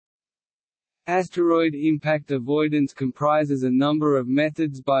Asteroid impact avoidance comprises a number of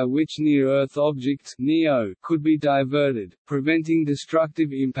methods by which near-Earth objects (NEO) could be diverted, preventing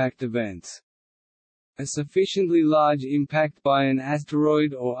destructive impact events. A sufficiently large impact by an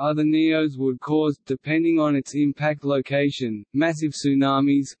asteroid or other NEOs would cause, depending on its impact location, massive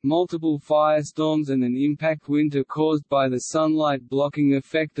tsunamis, multiple firestorms and an impact winter caused by the sunlight blocking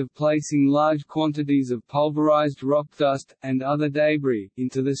effect of placing large quantities of pulverized rock dust, and other debris,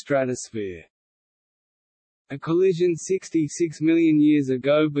 into the stratosphere. A collision 66 million years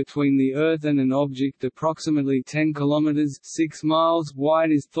ago between the Earth and an object approximately 10 kilometers (6 miles) wide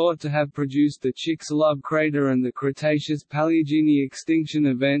is thought to have produced the Chicxulub crater and the Cretaceous-Paleogene extinction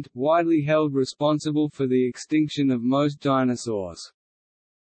event, widely held responsible for the extinction of most dinosaurs.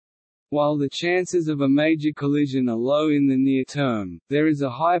 While the chances of a major collision are low in the near term, there is a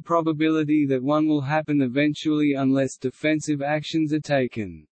high probability that one will happen eventually unless defensive actions are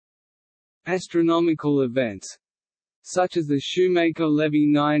taken. Astronomical events such as the Shoemaker-Levy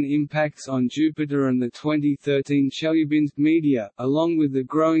 9 impacts on Jupiter and the 2013 Chelyabinsk meteor, along with the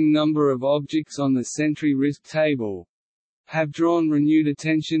growing number of objects on the Sentry risk table, have drawn renewed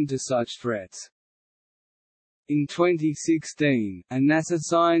attention to such threats. In 2016, a NASA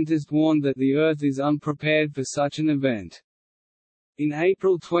scientist warned that the Earth is unprepared for such an event. In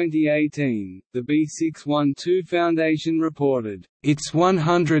April 2018, the B612 Foundation reported, "It's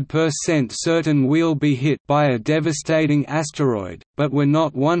 100% certain we'll be hit by a devastating asteroid, but we're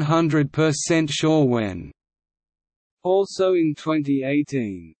not 100% sure when." Also in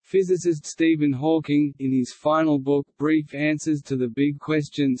 2018, physicist Stephen Hawking, in his final book Brief Answers to the Big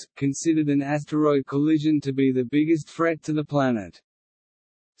Questions, considered an asteroid collision to be the biggest threat to the planet.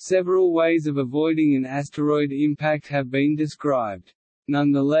 Several ways of avoiding an asteroid impact have been described.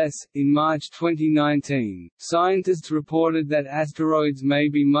 Nonetheless, in March 2019, scientists reported that asteroids may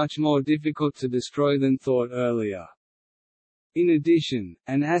be much more difficult to destroy than thought earlier. In addition,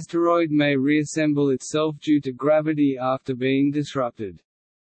 an asteroid may reassemble itself due to gravity after being disrupted.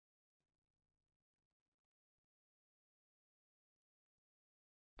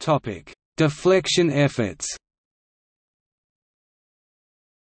 Deflection efforts.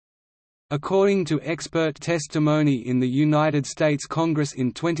 According to expert testimony in the United States Congress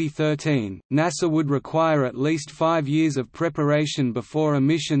in 2013, NASA would require at least 5 years of preparation before a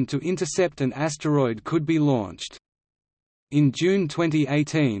mission to intercept an asteroid could be launched. In June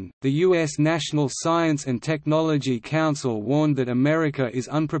 2018, the U.S. National Science and Technology Council warned that America is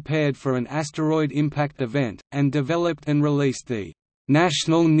unprepared for an asteroid impact event, and developed and released the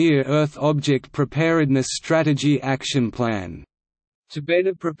National Near-Earth Object Preparedness Strategy Action Plan. To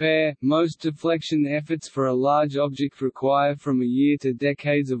better prepare, most deflection efforts for a large object require from a year to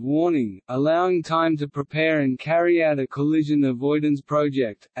decades of warning, allowing time to prepare and carry out a collision avoidance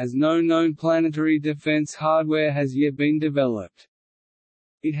project, as no known planetary defense hardware has yet been developed.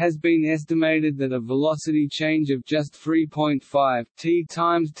 It has been estimated that a velocity change of just 3.5 t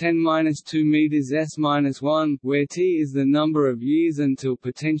times 10⁻² meters s-1, where t is the number of years until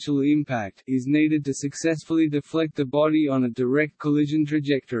potential impact, is needed to successfully deflect the body on a direct collision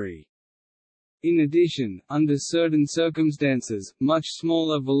trajectory. In addition, under certain circumstances, much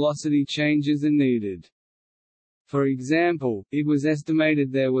smaller velocity changes are needed. For example, it was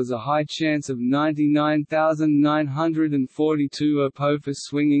estimated there was a high chance of 99,942 Apophis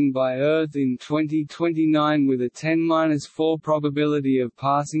swinging by Earth in 2029 with a 10⁻⁴ probability of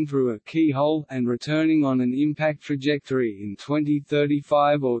passing through a keyhole and returning on an impact trajectory in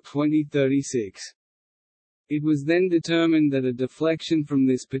 2035 or 2036. It was then determined that a deflection from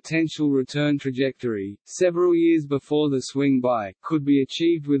this potential return trajectory, several years before the swing-by, could be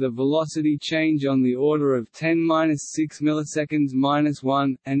achieved with a velocity change on the order of 10⁻⁶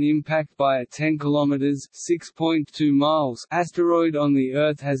 milliseconds-1, an impact by a 10 km (6.2 miles) asteroid on the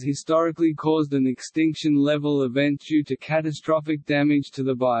Earth has historically caused an extinction-level event due to catastrophic damage to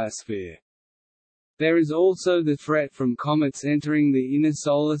the biosphere. There is also the threat from comets entering the inner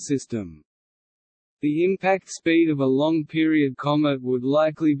solar system. The impact speed of a long-period comet would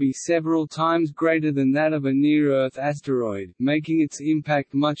likely be several times greater than that of a near-Earth asteroid, making its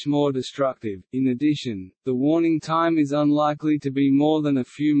impact much more destructive. In addition, the warning time is unlikely to be more than a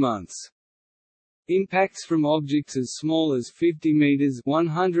few months. Impacts from objects as small as 50 meters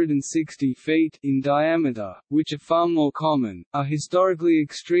 (160 feet) in diameter, which are far more common, are historically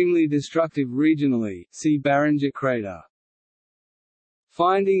extremely destructive regionally. See Barringer crater.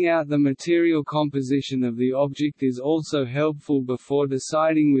 Finding out the material composition of the object is also helpful before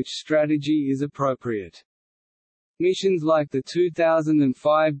deciding which strategy is appropriate. Missions like the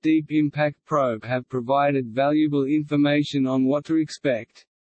 2005 Deep Impact Probe have provided valuable information on what to expect.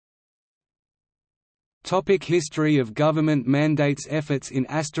 History of government mandates. Efforts in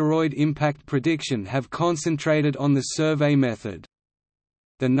asteroid impact prediction have concentrated on the survey method.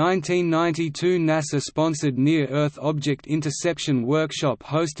 The 1992 NASA-sponsored Near-Earth Object Interception Workshop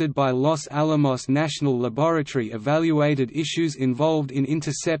hosted by Los Alamos National Laboratory evaluated issues involved in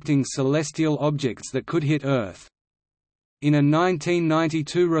intercepting celestial objects that could hit Earth. In a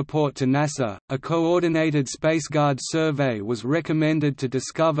 1992 report to NASA, a coordinated spaceguard survey was recommended to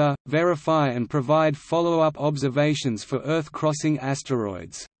discover, verify and provide follow-up observations for Earth-crossing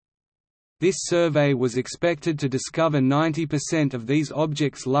asteroids. This survey was expected to discover 90% of these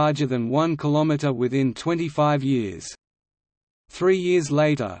objects larger than 1 km within 25 years. 3 years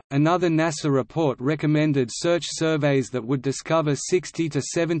later, another NASA report recommended search surveys that would discover 60 to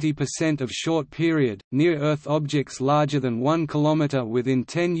 70% of short-period, near-Earth objects larger than 1 km within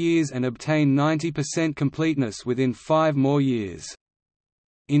 10 years and obtain 90% completeness within 5 more years.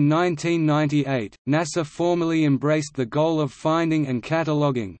 In 1998, NASA formally embraced the goal of finding and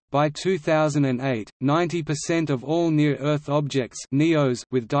cataloging. By 2008, 90% of all near-Earth objects (NEOs)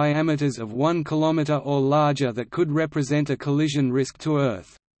 with diameters of 1 km or larger that could represent a collision risk to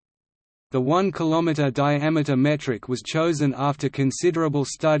Earth. The 1 km diameter metric was chosen after considerable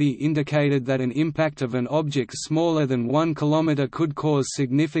study indicated that an impact of an object smaller than 1 km could cause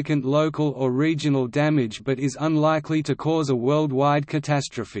significant local or regional damage but is unlikely to cause a worldwide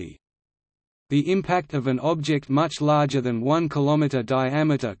catastrophe. The impact of an object much larger than 1 km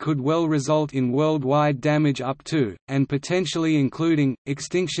diameter could well result in worldwide damage up to, and potentially including,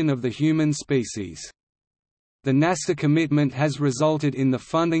 extinction of the human species. The NASA commitment has resulted in the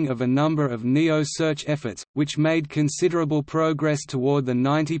funding of a number of NEO search efforts, which made considerable progress toward the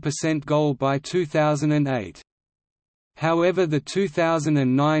 90% goal by 2008. However, the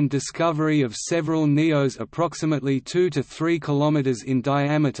 2009 discovery of several NEOs approximately 2 to 3 km in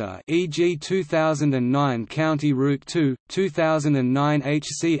diameter, e.g. 2009 County Route 2, 2009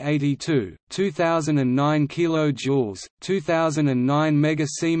 HC82, 2009 kJ, 2009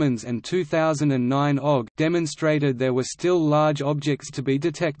 MegaSiemens and 2009 OG, demonstrated there were still large objects to be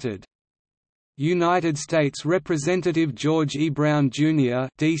detected. United States Representative George E. Brown, Jr.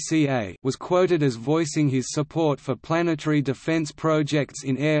 (DCA) was quoted as voicing his support for planetary defense projects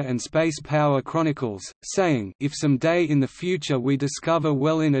in Air and Space Power Chronicles, saying, "If some day in the future we discover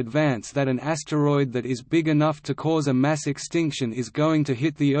well in advance that an asteroid that is big enough to cause a mass extinction is going to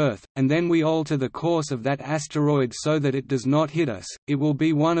hit the Earth, and then we alter the course of that asteroid so that it does not hit us, it will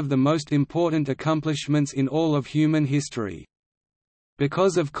be one of the most important accomplishments in all of human history."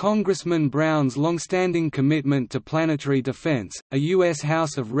 Because of Congressman Brown's long-standing commitment to planetary defense, a U.S.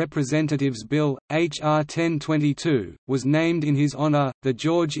 House of Representatives bill, H.R. 1022, was named in his honor, the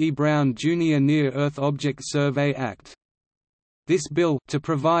George E. Brown Jr. Near-Earth Object Survey Act. This bill, to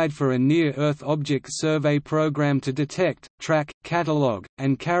provide for a near-Earth object survey program to detect, track, catalog,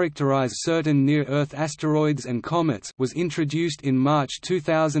 and characterize certain near-Earth asteroids and comets, was introduced in March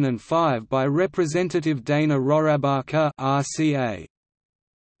 2005 by Representative Dana Rohrabacher, RCA.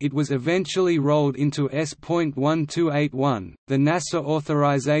 It was eventually rolled into S.1281, the NASA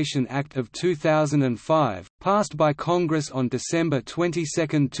Authorization Act of 2005, passed by Congress on December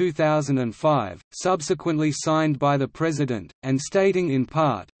 22, 2005, subsequently signed by the President, and stating in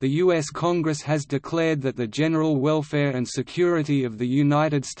part, the U.S. Congress has declared that the general welfare and security of the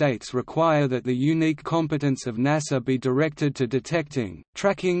United States require that the unique competence of NASA be directed to detecting,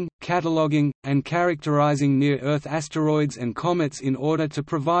 tracking, cataloging, and characterizing near-Earth asteroids and comets in order to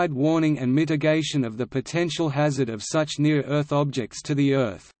provide warning and mitigation of the potential hazard of such near-Earth objects to the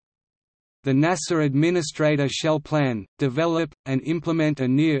Earth. The NASA Administrator shall plan, develop, and implement a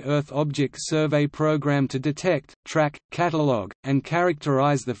near-Earth object survey program to detect, track, catalog, and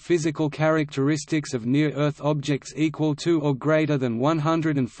characterize the physical characteristics of near-Earth objects equal to or greater than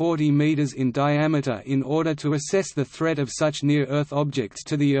 140 meters in diameter in order to assess the threat of such near-Earth objects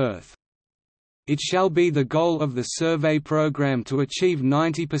to the Earth. It shall be the goal of the survey program to achieve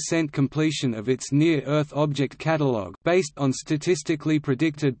 90% completion of its near-Earth object catalog based on statistically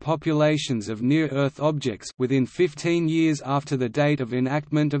predicted populations of near-Earth objects within 15 years after the date of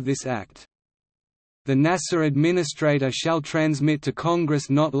enactment of this Act. The NASA Administrator shall transmit to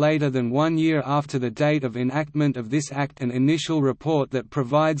Congress not later than 1 year after the date of enactment of this Act an initial report that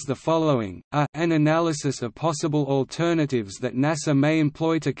provides the following, an analysis of possible alternatives that NASA may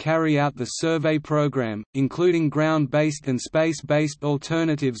employ to carry out the survey program, including ground-based and space-based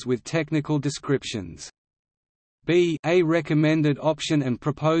alternatives with technical descriptions. B. A recommended option and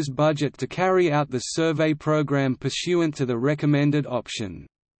proposed budget to carry out the survey program pursuant to the recommended option.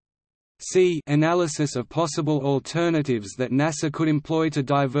 c. Analysis of possible alternatives that NASA could employ to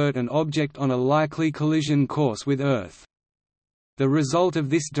divert an object on a likely collision course with Earth. The result of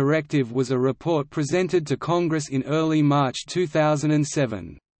this directive was a report presented to Congress in early March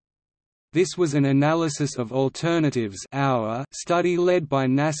 2007. This was an analysis of alternatives study led by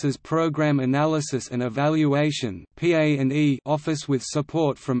NASA's Program Analysis and Evaluation (PA&E) office with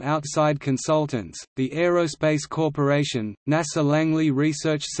support from outside consultants, the Aerospace Corporation, NASA Langley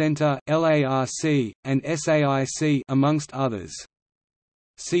Research Center (LARC), and SAIC amongst others.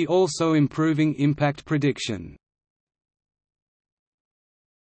 See also improving impact prediction.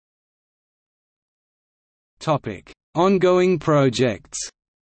 Topic: Ongoing projects.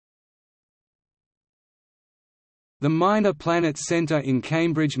 The Minor Planets Center in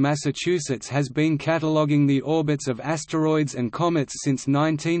Cambridge, Massachusetts has been cataloging the orbits of asteroids and comets since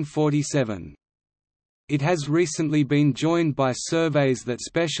 1947. It has recently been joined by surveys that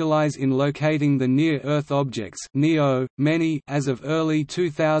specialize in locating the near-Earth objects (NEO), many as of early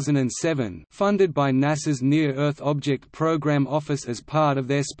 2007, funded by NASA's Near-Earth Object Program Office as part of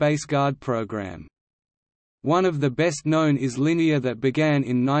their SpaceGuard program. One of the best known is Linear that began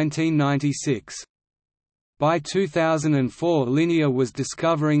in 1996. By 2004 Linear was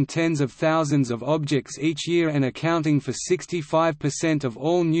discovering tens of thousands of objects each year and accounting for 65% of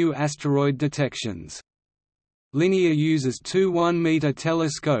all new asteroid detections. Linear uses two 1-meter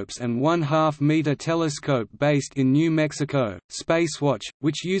telescopes and 1/2-meter telescope based in New Mexico, Spacewatch,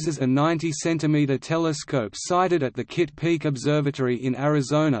 which uses a 90-centimeter telescope sited at the Kitt Peak Observatory in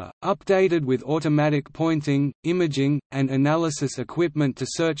Arizona, updated with automatic pointing, imaging, and analysis equipment to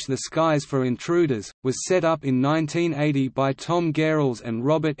search the skies for intruders, was set up in 1980 by Tom Gehrels and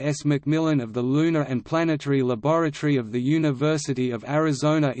Robert S. McMillan of the Lunar and Planetary Laboratory of the University of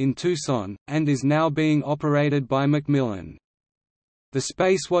Arizona in Tucson, and is now being operated by Macmillan. The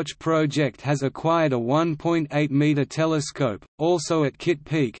Spacewatch project has acquired a 1.8-meter telescope, also at Kitt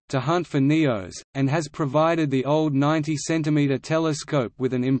Peak, to hunt for NEOs, and has provided the old 90-centimeter telescope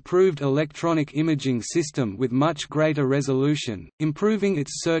with an improved electronic imaging system with much greater resolution, improving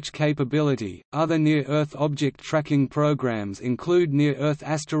its search capability. Other near-Earth object tracking programs include Near-Earth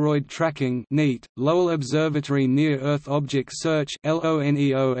Asteroid Tracking (NEAT), Lowell Observatory Near-Earth Object Search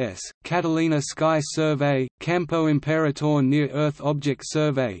 (LONEOS), Catalina Sky Survey, Campo Imperatore Near-Earth Object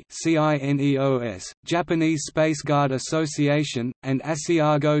Survey (CINEOS), Japanese SpaceGuard Association, and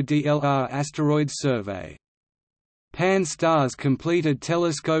Asiago DLR Asteroid Survey. Pan-STARRS completed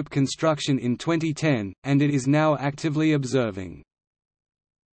telescope construction in 2010, and it is now actively observing.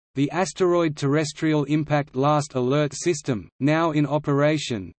 The Asteroid Terrestrial Impact Last Alert System, now in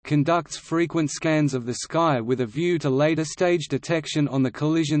operation, conducts frequent scans of the sky with a view to later-stage detection on the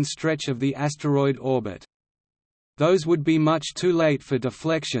collision stretch of the asteroid orbit. Those would be much too late for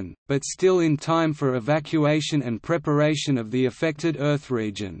deflection, but still in time for evacuation and preparation of the affected Earth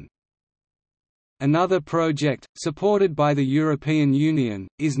region. Another project, supported by the European Union,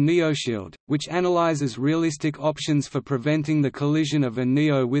 is NEOShield, which analyzes realistic options for preventing the collision of a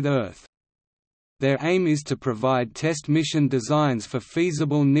NEO with Earth. Their aim is to provide test mission designs for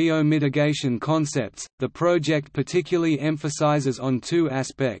feasible NEO mitigation concepts. The project particularly emphasizes on two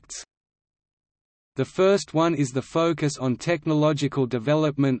aspects. The first one is the focus on technological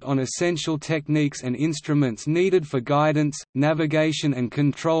development on essential techniques and instruments needed for guidance, navigation and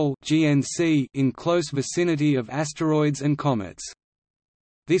control (GNC) in close vicinity of asteroids and comets.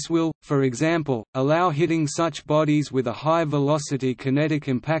 This will, for example, allow hitting such bodies with a high-velocity kinetic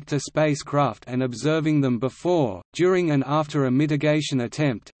impactor spacecraft and observing them before, during and after a mitigation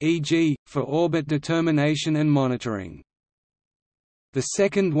attempt, e.g., for orbit determination and monitoring. The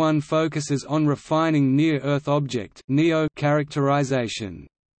second one focuses on refining near-Earth object (NEO) characterization.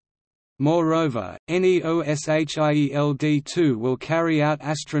 Moreover, NEOSHIELD-2 will carry out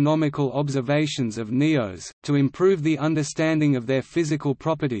astronomical observations of NEOs, to improve the understanding of their physical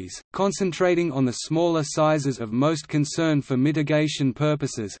properties, concentrating on the smaller sizes of most concern for mitigation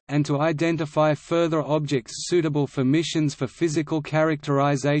purposes, and to identify further objects suitable for missions for physical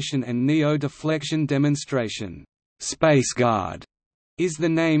characterization and NEO deflection demonstration. SpaceGuard is the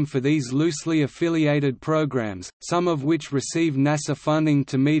name for these loosely affiliated programs, some of which receive NASA funding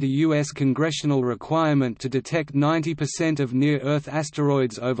to meet a U.S. congressional requirement to detect 90% of near-Earth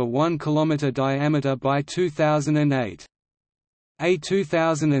asteroids over 1 km diameter by 2008. A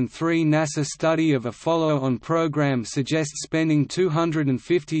 2003 NASA study of a follow-on program suggests spending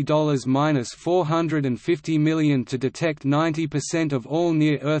 $250–450 million to detect 90% of all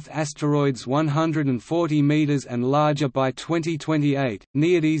near-Earth asteroids 140 meters and larger by 2028.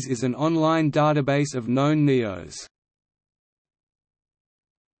 NEODES is an online database of known NEOs.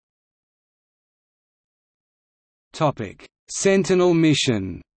 Sentinel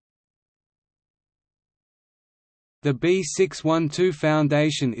Mission. The B612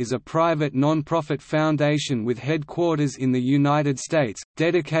 Foundation is a private non-profit foundation with headquarters in the United States,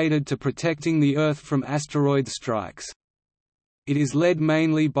 dedicated to protecting the Earth from asteroid strikes. It is led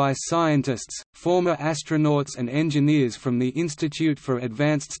mainly by scientists, former astronauts and engineers from the Institute for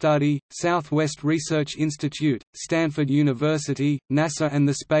Advanced Study, Southwest Research Institute, Stanford University, NASA and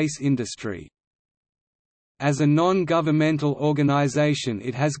the space industry. As a non-governmental organization,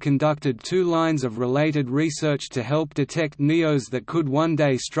 it has conducted 2 lines of related research to help detect NEOs that could one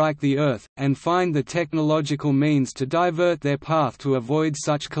day strike the Earth, and find the technological means to divert their path to avoid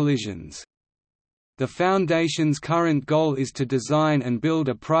such collisions. The Foundation's current goal is to design and build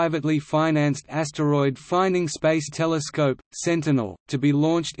a privately financed asteroid-finding space telescope, Sentinel, to be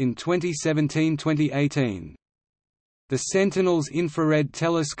launched in 2017–2018. The Sentinel's infrared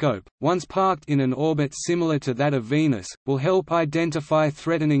telescope, once parked in an orbit similar to that of Venus, will help identify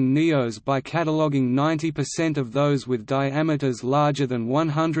threatening NEOs by cataloguing 90% of those with diameters larger than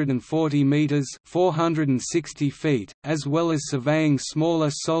 140 meters (460 feet), as well as surveying smaller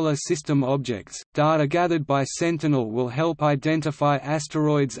solar system objects. Data gathered by Sentinel will help identify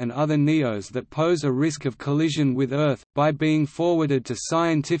asteroids and other NEOs that pose a risk of collision with Earth, by being forwarded to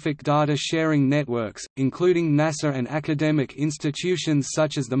scientific data sharing networks, including NASA and academic institutions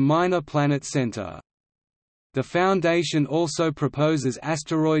such as the Minor Planet Center. The Foundation also proposes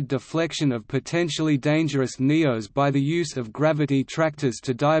asteroid deflection of potentially dangerous NEOs by the use of gravity tractors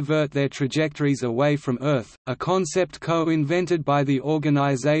to divert their trajectories away from Earth, a concept co-invented by the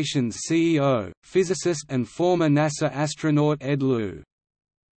organization's CEO, physicist and former NASA astronaut Ed Lu.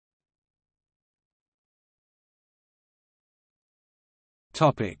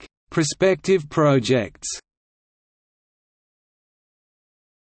 Prospective projects.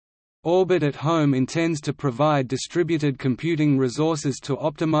 Orbit at Home intends to provide distributed computing resources to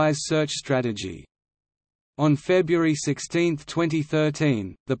optimize search strategy. On February 16,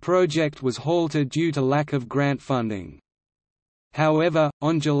 2013, the project was halted due to lack of grant funding. However,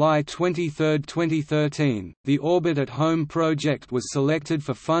 on July 23, 2013, the Orbit at Home project was selected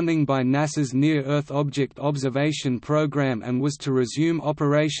for funding by NASA's Near-Earth Object Observation Program and was to resume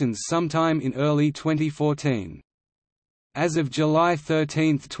operations sometime in early 2014. As of July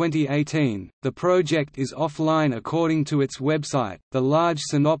 13, 2018, the project is offline according to its website. The Large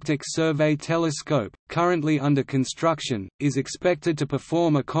Synoptic Survey Telescope, currently under construction, is expected to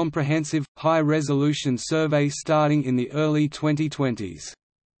perform a comprehensive, high-resolution survey starting in the early 2020s.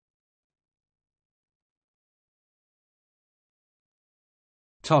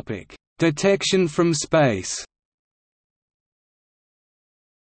 Topic: Detection from space.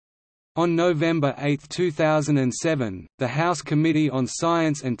 On November 8, 2007, the House Committee on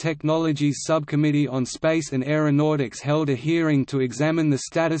Science and Technology's Subcommittee on Space and Aeronautics held a hearing to examine the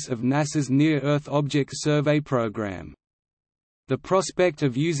status of NASA's Near-Earth Object Survey program. The prospect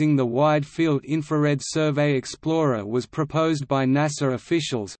of using the Wide Field Infrared Survey Explorer was proposed by NASA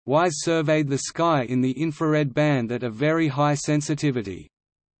officials. WISE surveyed the sky in the infrared band at a very high sensitivity.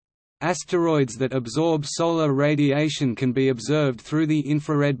 Asteroids that absorb solar radiation can be observed through the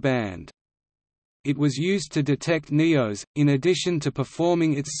infrared band. It was used to detect NEOs, in addition to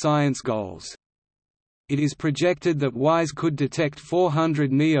performing its science goals. It is projected that WISE could detect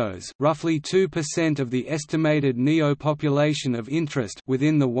 400 NEOs, roughly 2% of the estimated NEO population of interest,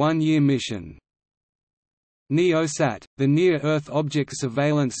 within the one-year mission. NEOSat, the Near-Earth Object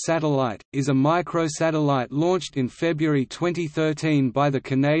Surveillance Satellite, is a microsatellite launched in February 2013 by the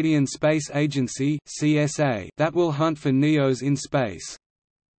Canadian Space Agency (CSA) that will hunt for NEOs in space.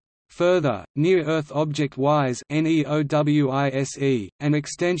 Further, Near-Earth Object WISE (NEOWISE), an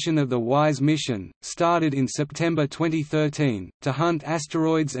extension of the WISE mission, started in September 2013, to hunt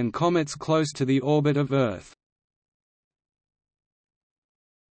asteroids and comets close to the orbit of Earth.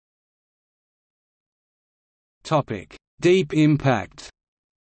 Deep impact.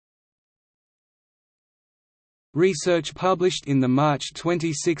 Research published in the March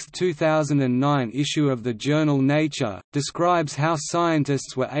 26, 2009 issue of the journal Nature, describes how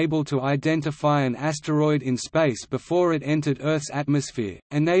scientists were able to identify an asteroid in space before it entered Earth's atmosphere,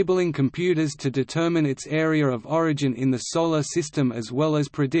 enabling computers to determine its area of origin in the Solar System as well as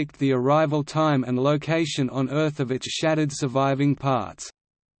predict the arrival time and location on Earth of its shattered surviving parts.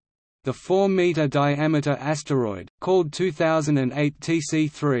 The 4-meter diameter asteroid, called 2008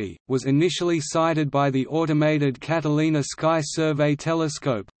 TC3, was initially sighted by the automated Catalina Sky Survey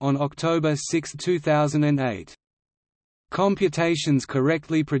Telescope, on October 6, 2008. Computations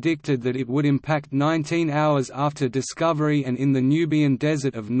correctly predicted that it would impact 19 hours after discovery, and in the Nubian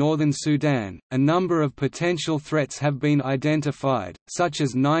Desert of northern Sudan, a number of potential threats have been identified, such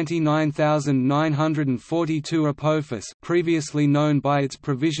as 99,942 Apophis, previously known by its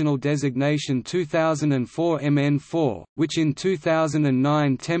provisional designation 2004 MN4, which in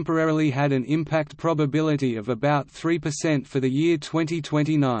 2009 temporarily had an impact probability of about 3% for the year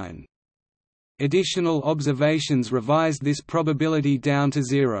 2029. Additional observations revised this probability down to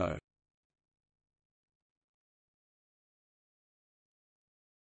 0.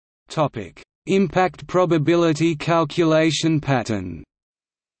 Topic: Impact probability calculation pattern.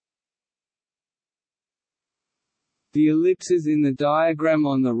 The ellipses in the diagram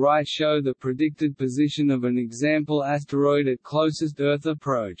on the right show the predicted position of an example asteroid at closest Earth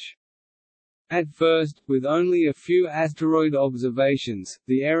approach. At first, with only a few asteroid observations,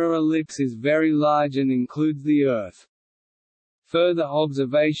 the error ellipse is very large and includes the Earth. Further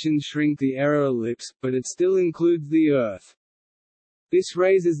observations shrink the error ellipse, but it still includes the Earth. This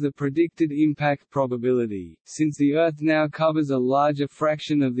raises the predicted impact probability, since the Earth now covers a larger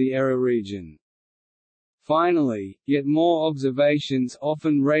fraction of the error region. Finally, yet more observations,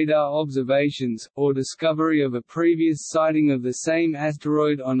 often radar observations, or discovery of a previous sighting of the same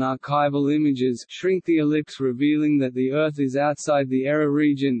asteroid on archival images, shrink the ellipse, revealing that the Earth is outside the error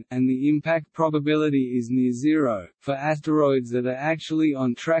region, and the impact probability is near zero. For asteroids that are actually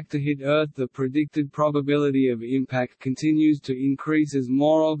on track to hit Earth, the predicted probability of impact continues to increase as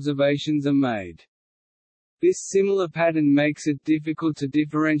more observations are made. This similar pattern makes it difficult to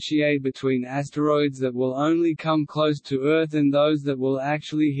differentiate between asteroids that will only come close to Earth and those that will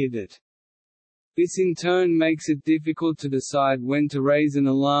actually hit it. This in turn makes it difficult to decide when to raise an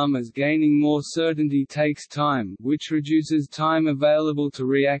alarm, as gaining more certainty takes time, which reduces time available to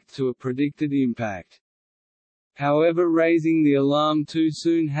react to a predicted impact. However, raising the alarm too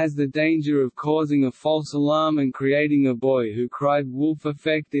soon has the danger of causing a false alarm and creating a boy who cried wolf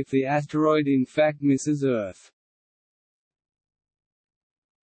effect if the asteroid in fact misses Earth.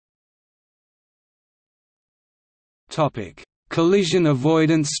 Topic: Collision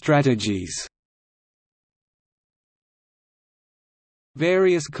avoidance strategies.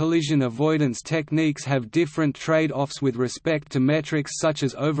 Various collision avoidance techniques have different trade-offs with respect to metrics such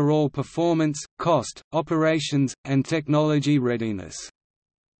as overall performance, cost, operations, and technology readiness.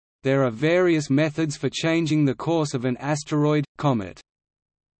 There are various methods for changing the course of an asteroid, comet.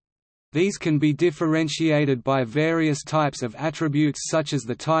 These can be differentiated by various types of attributes such as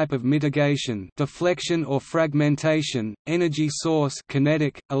the type of mitigation, deflection or fragmentation, energy source,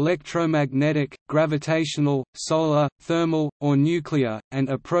 kinetic, electromagnetic, gravitational, solar, thermal, or nuclear, and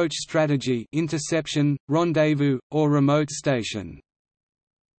approach strategy, interception, rendezvous, or remote station.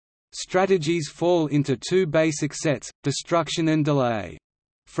 Strategies fall into two basic sets: destruction and delay.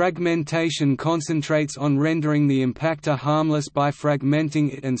 Fragmentation concentrates on rendering the impactor harmless by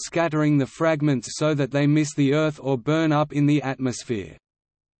fragmenting it and scattering the fragments so that they miss the Earth or burn up in the atmosphere.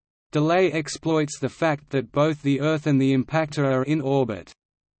 Delay exploits the fact that both the Earth and the impactor are in orbit.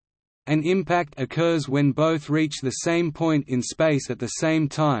 An impact occurs when both reach the same point in space at the same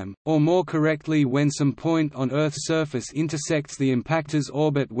time, or more correctly when some point on Earth's surface intersects the impactor's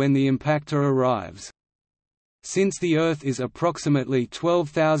orbit when the impactor arrives. Since the Earth is approximately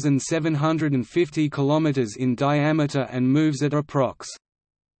 12,750 km in diameter and moves at approx.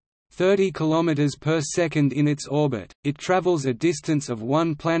 30 km per second in its orbit, it travels a distance of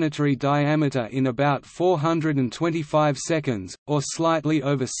one planetary diameter in about 425 seconds, or slightly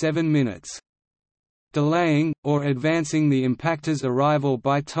over 7 minutes. Delaying, or advancing the impactor's arrival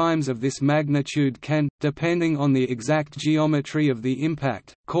by times of this magnitude can, depending on the exact geometry of the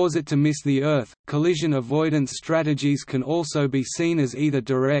impact, cause it to miss the Earth. Collision avoidance strategies can also be seen as either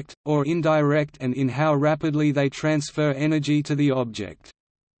direct, or indirect, and in how rapidly they transfer energy to the object.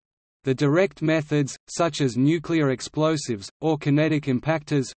 The direct methods, such as nuclear explosives, or kinetic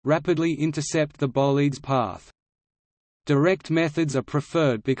impactors, rapidly intercept the bolide's path. Direct methods are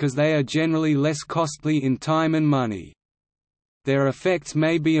preferred because they are generally less costly in time and money. Their effects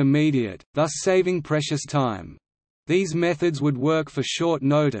may be immediate, thus saving precious time. These methods would work for short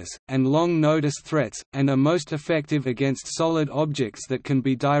notice, and long notice threats, and are most effective against solid objects that can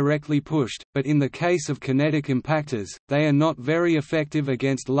be directly pushed, but in the case of kinetic impactors, they are not very effective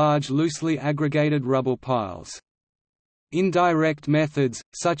against large loosely aggregated rubble piles. Indirect methods,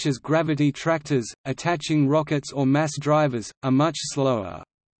 such as gravity tractors, attaching rockets or mass drivers, are much slower.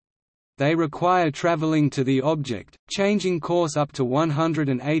 They require traveling to the object, changing course up to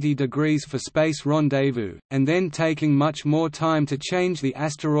 180 degrees for space rendezvous, and then taking much more time to change the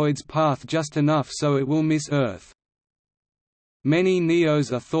asteroid's path just enough so it will miss Earth. Many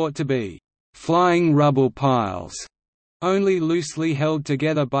NEOs are thought to be flying rubble piles, only loosely held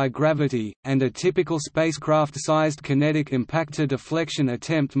together by gravity, and a typical spacecraft-sized kinetic impactor deflection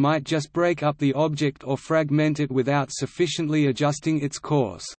attempt might just break up the object or fragment it without sufficiently adjusting its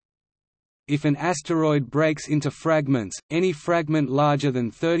course. If an asteroid breaks into fragments, any fragment larger than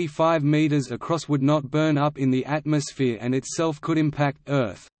 35 meters across would not burn up in the atmosphere and itself could impact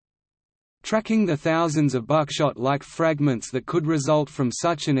Earth. Tracking the thousands of buckshot-like fragments that could result from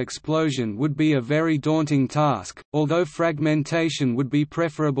such an explosion would be a very daunting task, although fragmentation would be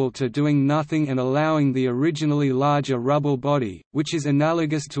preferable to doing nothing and allowing the originally larger rubble body, which is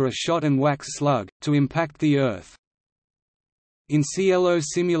analogous to a shot-and-wax slug, to impact the Earth. In CLO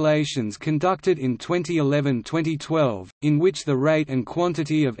simulations conducted in 2011–2012, in which the rate and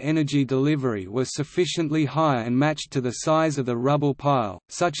quantity of energy delivery were sufficiently high and matched to the size of the rubble pile,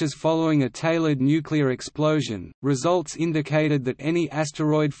 such as following a tailored nuclear explosion, results indicated that any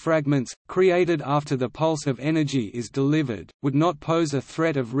asteroid fragments, created after the pulse of energy is delivered, would not pose a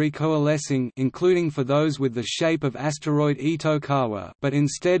threat of recoalescing, including for those with the shape of asteroid Itokawa, but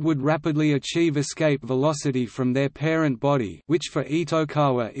instead would rapidly achieve escape velocity from their parent body, which for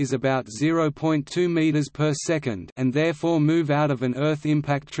Itokawa is about 0.2 meters per second, and therefore move out of an Earth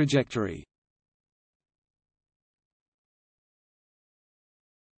impact trajectory.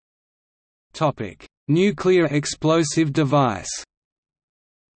 Topic: Nuclear explosive device.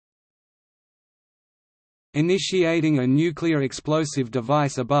 Initiating a nuclear explosive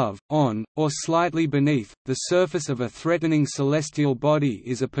device above, on, or slightly beneath, the surface of a threatening celestial body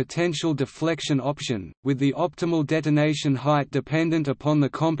is a potential deflection option, with the optimal detonation height dependent upon the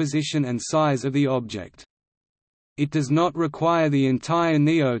composition and size of the object. It does not require the entire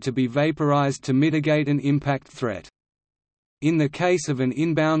NEO to be vaporized to mitigate an impact threat. In the case of an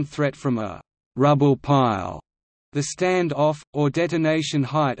inbound threat from a rubble pile, the stand-off, or detonation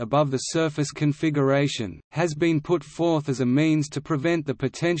height above the surface configuration, has been put forth as a means to prevent the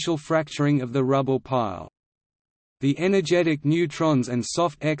potential fracturing of the rubble pile. The energetic neutrons and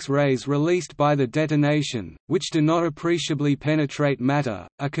soft X-rays released by the detonation, which do not appreciably penetrate matter,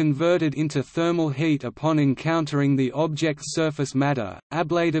 are converted into thermal heat upon encountering the object's surface matter,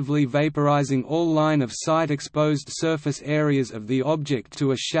 ablatively vaporizing all line-of-sight exposed surface areas of the object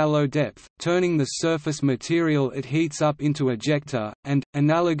to a shallow depth, turning the surface material it heats up into ejecta, and,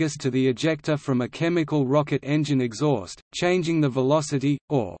 analogous to the ejecta from a chemical rocket engine exhaust, changing the velocity,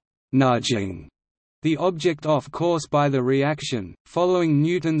 or nudging the object off course by the reaction, following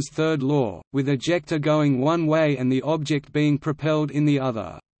Newton's third law, with ejecta going one way and the object being propelled in the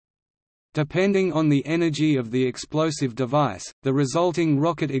other. Depending on the energy of the explosive device, the resulting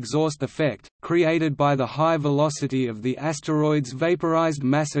rocket exhaust effect, created by the high velocity of the asteroid's vaporized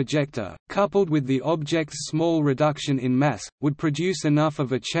mass ejecta, coupled with the object's small reduction in mass, would produce enough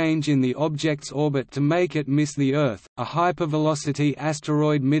of a change in the object's orbit to make it miss the Earth. A hypervelocity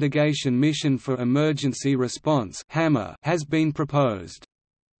asteroid mitigation mission for emergency response (HAMR) has been proposed.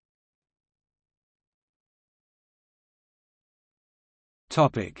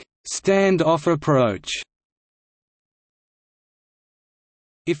 Stand-off approach.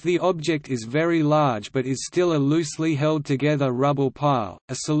 If the object is very large but is still a loosely held together rubble pile,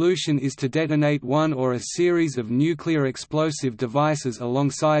 a solution is to detonate one or a series of nuclear explosive devices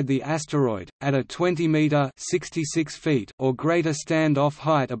alongside the asteroid, at a 20-meter (66 feet) or greater stand-off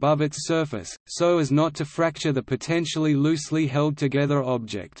height above its surface, so as not to fracture the potentially loosely held together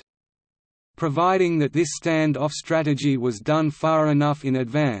object. Providing that this stand-off strategy was done far enough in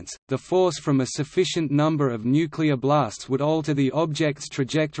advance, the force from a sufficient number of nuclear blasts would alter the object's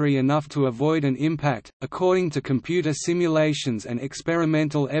trajectory enough to avoid an impact. According to computer simulations and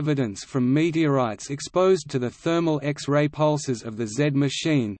experimental evidence from meteorites exposed to the thermal X-ray pulses of the Z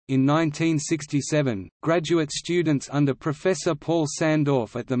machine, in 1967, graduate students under Professor Paul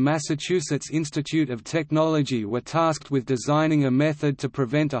Sandorf at the Massachusetts Institute of Technology were tasked with designing a method to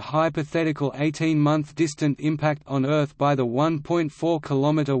prevent a hypothetical 18-month distant impact on Earth by the 1.4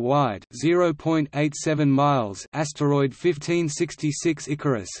 km wide (0.87 miles) asteroid 1566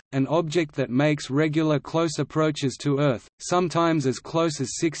 Icarus, an object that makes regular close approaches to Earth, sometimes as close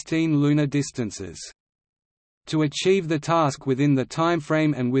as 16 lunar distances. To achieve the task within the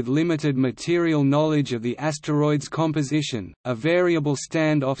timeframe and with limited material knowledge of the asteroid's composition, a variable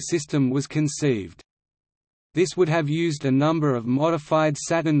stand-off system was conceived. This would have used a number of modified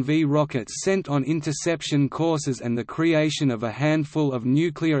Saturn V rockets sent on interception courses and the creation of a handful of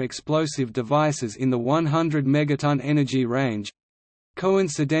nuclear explosive devices in the 100 megaton energy range.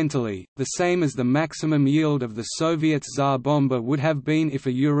 Coincidentally, the same as the maximum yield of the Soviet Tsar bomber would have been if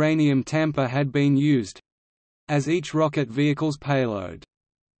a uranium tamper had been used. as each rocket vehicle's payload.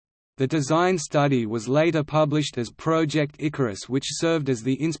 The design study was later published as Project Icarus, which served as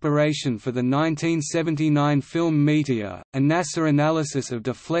the inspiration for the 1979 film Meteor. A NASA analysis of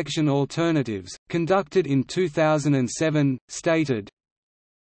deflection alternatives, conducted in 2007, stated,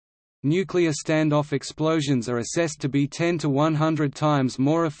 "Nuclear standoff explosions are assessed to be 10 to 100 times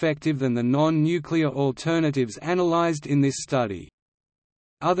more effective than the non-nuclear alternatives analyzed in this study.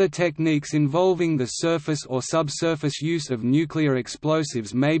 Other techniques involving the surface or subsurface use of nuclear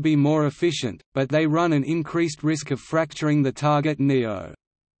explosives may be more efficient, but they run an increased risk of fracturing the target (NEO).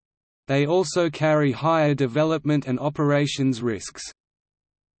 They also carry higher development and operations risks."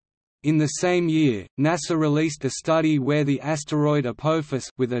 In the same year, NASA released a study where the asteroid Apophis,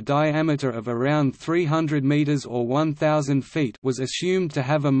 with a diameter of around 300 meters or 1,000 feet, was assumed to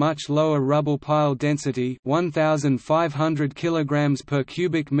have a much lower rubble pile density, 1,500 kilograms per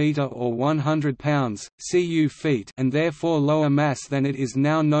cubic meter or 100 pounds (cu-feet), and therefore lower mass than it is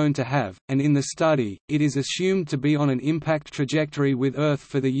now known to have. And in the study, it is assumed to be on an impact trajectory with Earth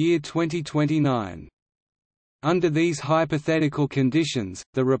for the year 2029. Under these hypothetical conditions,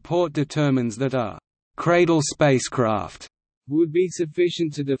 the report determines that a «cradle spacecraft» would be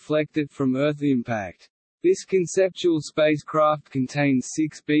sufficient to deflect it from Earth impact. This conceptual spacecraft contains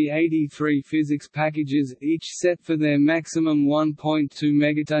 6 B-83 physics packages, each set for their maximum 1.2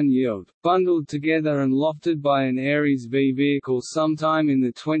 megaton yield, bundled together and lofted by an Ares V vehicle sometime in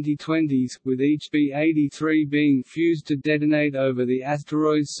the 2020s, with each B-83 being fused to detonate over the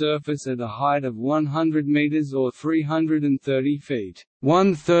asteroid's surface at a height of 100 meters or 330 feet,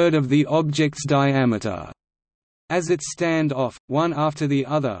 one-third of the object's diameter, as it stand off, one after the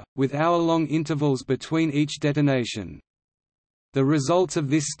other, with hour-long intervals between each detonation. The results of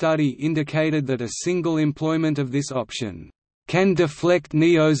this study indicated that a single employment of this option can deflect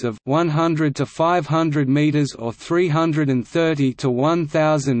NEOs of 100 to 500 meters or 330 to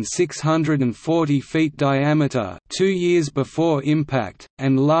 1,640 feet diameter 2 years before impact,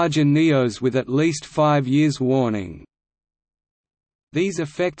 and larger NEOs with at least 5 years warning. These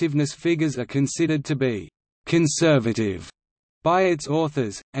effectiveness figures are considered to be conservative by its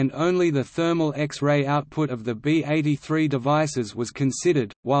authors, and only the thermal X-ray output of the B-83 devices was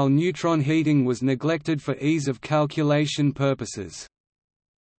considered, while neutron heating was neglected for ease of calculation purposes.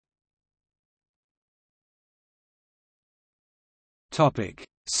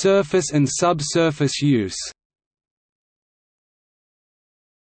 Surface and subsurface use.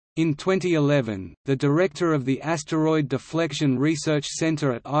 In 2011, the director of the Asteroid Deflection Research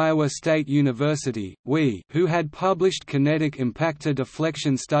Center at Iowa State University, who had published kinetic impactor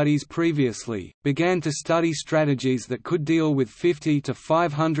deflection studies previously, began to study strategies that could deal with 50 to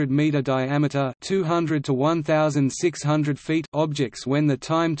 500 meter diameter (200 to 1,600 feet) objects when the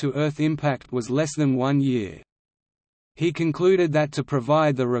time to Earth impact was less than 1 year. He concluded that to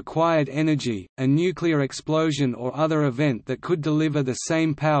provide the required energy, a nuclear explosion or other event that could deliver the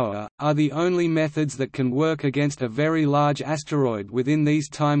same power, are the only methods that can work against a very large asteroid within these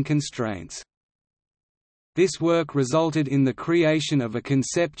time constraints. This work resulted in the creation of a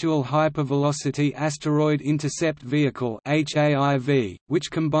conceptual hypervelocity asteroid intercept vehicle (HAIV),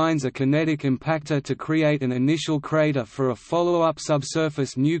 which combines a kinetic impactor to create an initial crater for a follow-up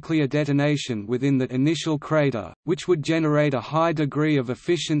subsurface nuclear detonation within the initial crater, which would generate a high degree of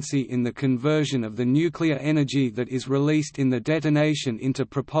efficiency in the conversion of the nuclear energy that is released in the detonation into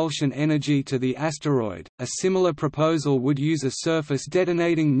propulsion energy to the asteroid. A similar proposal would use a surface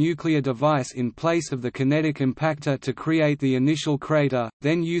detonating nuclear device in place of the kinetic impactor to create the initial crater,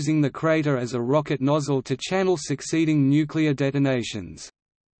 then using the crater as a rocket nozzle to channel succeeding nuclear detonations.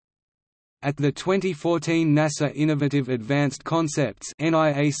 At the 2014 NASA Innovative Advanced Concepts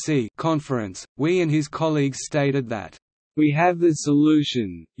conference, and his colleagues stated that, "We have the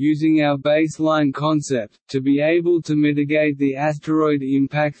solution, using our baseline concept, to be able to mitigate the asteroid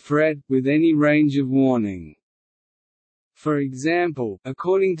impact threat, with any range of warning." For example,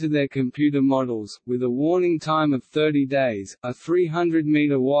 according to their computer models, with a warning time of 30 days, a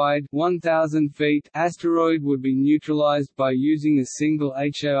 300-meter-wide (1,000 feet) asteroid would be neutralized by using a single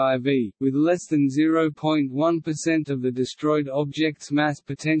HAIV, with less than 0.1% of the destroyed object's mass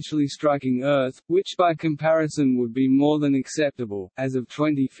potentially striking Earth, which by comparison would be more than acceptable. As of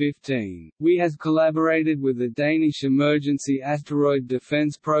 2015, we has collaborated with the Danish Emergency Asteroid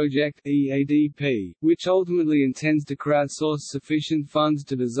Defense Project (EADP), which ultimately intends to crowdsource sufficient funds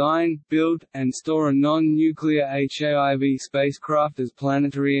to design, build, and store a non-nuclear HAIV spacecraft as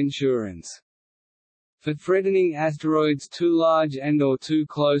planetary insurance. For threatening asteroids too large and/or too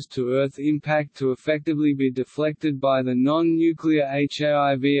close to Earth impact to effectively be deflected by the non-nuclear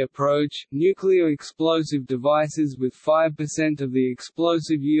HAIV approach, nuclear explosive devices with 5% of the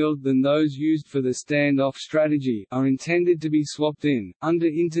explosive yield than those used for the standoff strategy are intended to be swapped in, under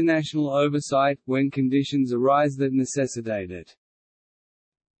international oversight, when conditions arise that necessitate it.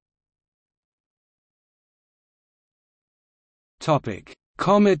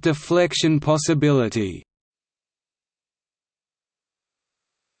 Comet deflection possibility.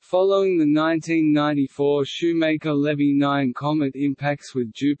 Following the 1994 Shoemaker-Levy 9 comet impacts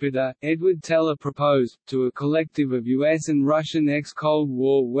with Jupiter, Edward Teller proposed, to a collective of U.S. and Russian ex-Cold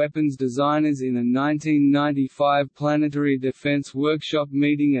War weapons designers in a 1995 Planetary Defense Workshop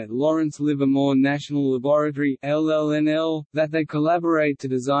meeting at Lawrence Livermore National Laboratory (LLNL), that they collaborate to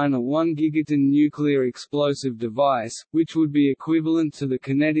design a 1 gigaton nuclear explosive device, which would be equivalent to the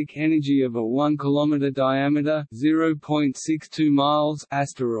kinetic energy of a 1 km diameter (0.62 miles)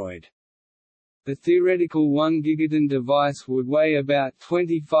 asteroid. The theoretical 1 gigaton device would weigh about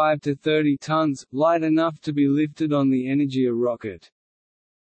 25 to 30 tons, light enough to be lifted on the Energia rocket.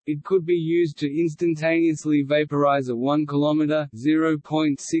 It could be used to instantaneously vaporize a 1 km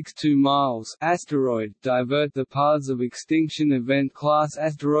 (0.62 miles) asteroid, divert the paths of extinction event-class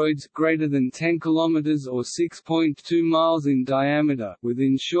asteroids greater than 10 km or 6.2 miles in diameter,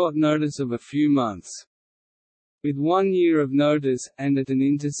 within short notice of a few months. With 1 year of notice, and at an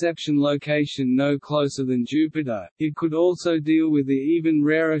interception location no closer than Jupiter, it could also deal with the even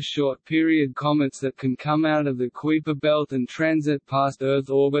rarer short-period comets that can come out of the Kuiper belt and transit past Earth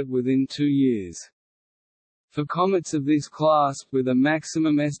orbit within 2 years. For comets of this class, with a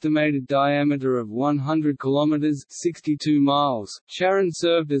maximum estimated diameter of 100 km (62 miles), Charon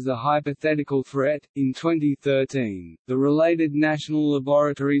served as a hypothetical threat. In 2013, the related national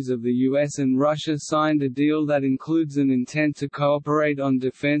laboratories of the US and Russia signed a deal that includes an intent to cooperate on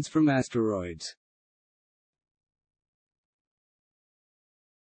defense from asteroids.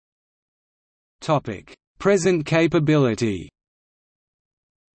 Present capability.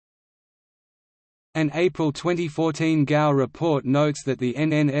 An April 2014 GAO report notes that the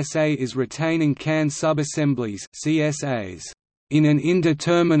NNSA is retaining CAN subassemblies (CSAs) in an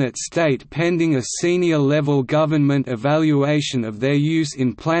indeterminate state pending a senior-level government evaluation of their use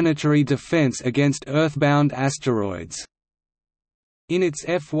in planetary defense against Earthbound asteroids. In its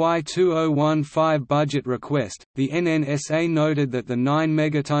FY 2015 budget request, the NNSA noted that the 9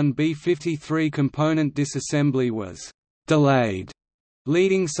 megaton B-53 component disassembly was delayed,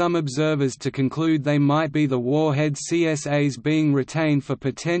 leading some observers to conclude they might be the warhead CSAs being retained for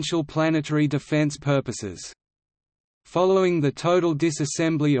potential planetary defense purposes. Following the total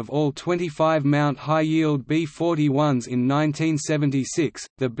disassembly of all 25 Mount high-yield B-41s in 1976,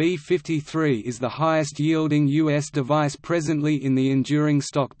 the B-53 is the highest-yielding U.S. device presently in the enduring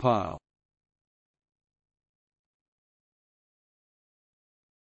stockpile.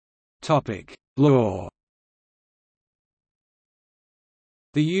 Law.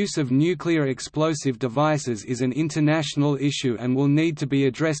 The use of nuclear explosive devices is an international issue and will need to be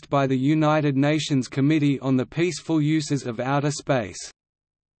addressed by the United Nations Committee on the Peaceful Uses of Outer Space.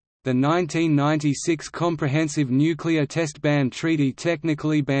 The 1996 Comprehensive Nuclear Test Ban Treaty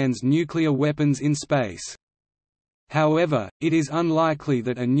technically bans nuclear weapons in space. However, it is unlikely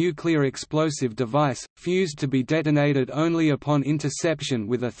that a nuclear explosive device, fused to be detonated only upon interception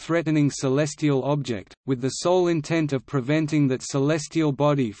with a threatening celestial object, with the sole intent of preventing that celestial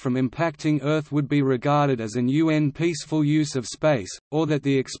body from impacting Earth, would be regarded as an UN peaceful use of space, or that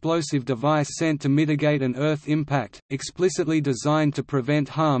the explosive device sent to mitigate an Earth impact, explicitly designed to prevent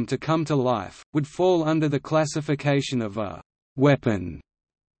harm to come to life, would fall under the classification of a weapon.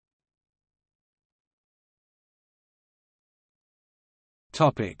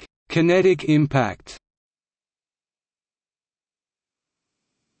 Kinetic impact.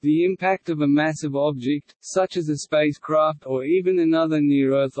 The impact of a massive object, such as a spacecraft or even another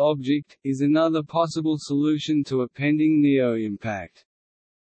near-Earth object, is another possible solution to a pending NEO impact.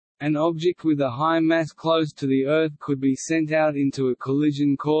 An object with a high mass close to the Earth could be sent out into a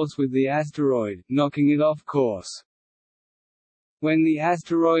collision course with the asteroid, knocking it off course. When the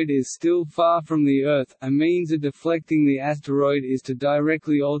asteroid is still far from the Earth, a means of deflecting the asteroid is to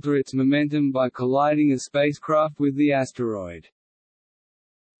directly alter its momentum by colliding a spacecraft with the asteroid.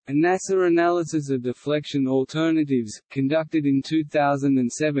 A NASA analysis of deflection alternatives, conducted in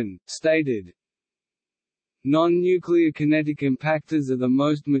 2007, stated, "Non-nuclear kinetic impactors are the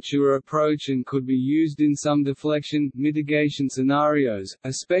most mature approach and could be used in some deflection mitigation scenarios,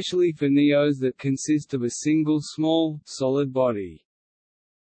 especially for NEOs that consist of a single small, solid body.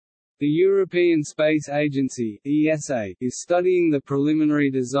 The European Space Agency (ESA) is studying the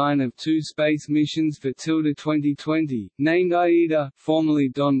preliminary design of two space missions for 2020, named AIDA, formerly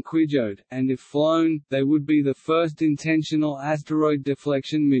Don Quixote, and if flown, they would be the first intentional asteroid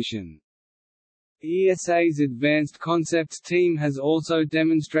deflection mission. ESA's Advanced Concepts team has also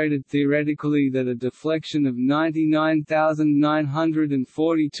demonstrated theoretically that a deflection of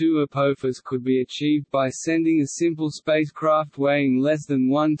 99,942 Apophis could be achieved by sending a simple spacecraft weighing less than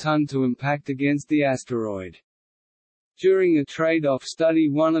 1 ton to impact against the asteroid. During a trade-off study,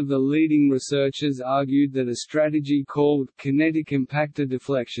 one of the leading researchers argued that a strategy called kinetic impactor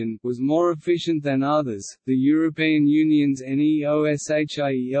deflection was more efficient than others. The European Union's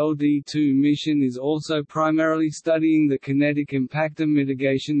NEOSHIELD-2 mission is also primarily studying the kinetic impactor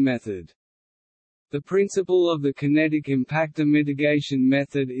mitigation method. The principle of the kinetic impactor mitigation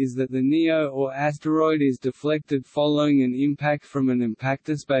method is that the NEO or asteroid is deflected following an impact from an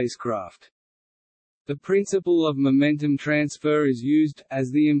impactor spacecraft. The principle of momentum transfer is used,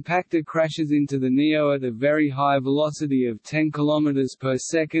 as the impactor crashes into the NEO at a very high velocity of 10 km per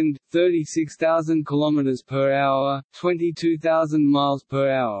second, 36,000 km per hour, 22,000 miles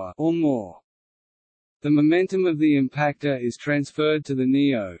per hour, or more. The momentum of the impactor is transferred to the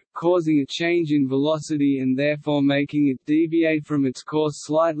NEO, causing a change in velocity and therefore making it deviate from its course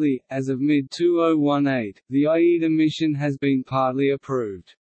slightly. As of mid-2018, the AIDA mission has been partly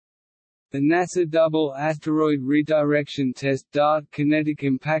approved. The NASA Double Asteroid Redirection Test (DART) kinetic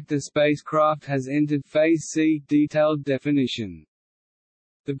impactor spacecraft has entered Phase C detailed definition.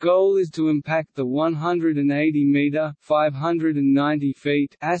 The goal is to impact the 180-meter (590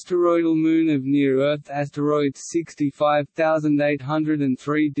 feet) asteroidal moon of near-Earth asteroid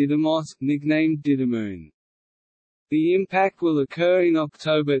 65803 Didymos, nicknamed Didymoon. The impact will occur in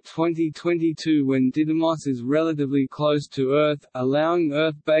October 2022 when Didymos is relatively close to Earth, allowing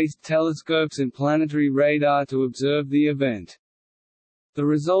Earth-based telescopes and planetary radar to observe the event. The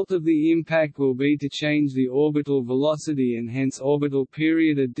result of the impact will be to change the orbital velocity and hence orbital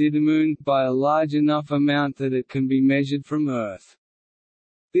period of Didymoon by a large enough amount that it can be measured from Earth.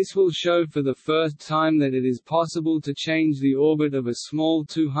 This will show for the first time that it is possible to change the orbit of a small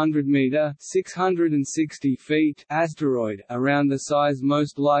 200-meter (660 feet) asteroid, around the size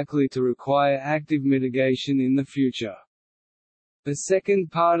most likely to require active mitigation in the future. The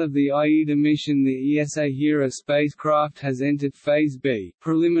second part of the AIDA mission, the ESA Hera spacecraft, has entered Phase B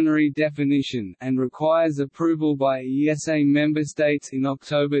preliminary definition and requires approval by ESA member states in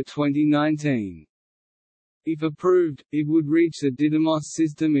October 2019. If approved, it would reach the Didymos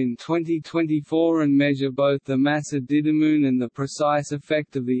system in 2024 and measure both the mass of Didymoon and the precise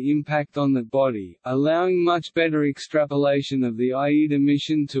effect of the impact on that body, allowing much better extrapolation of the AIDA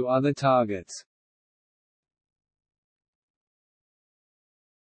mission to other targets.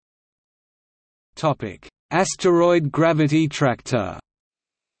 Asteroid gravity tractor.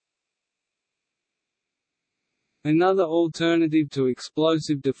 Another alternative to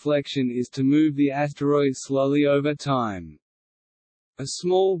explosive deflection is to move the asteroid slowly over time. A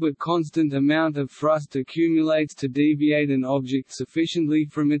small but constant amount of thrust accumulates to deviate an object sufficiently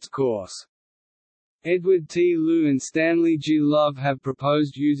from its course. Edward T. Lu and Stanley G. Love have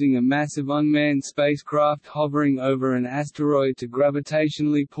proposed using a massive unmanned spacecraft hovering over an asteroid to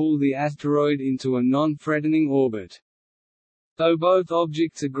gravitationally pull the asteroid into a non-threatening orbit. Though both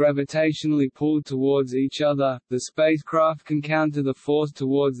objects are gravitationally pulled towards each other, the spacecraft can counter the force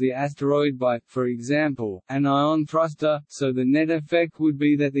towards the asteroid by, for example, an ion thruster, so the net effect would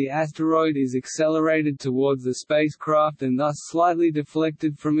be that the asteroid is accelerated towards the spacecraft and thus slightly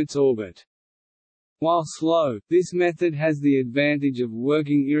deflected from its orbit. While slow, this method has the advantage of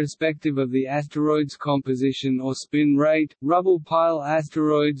working irrespective of the asteroid's composition or spin rate. Rubble pile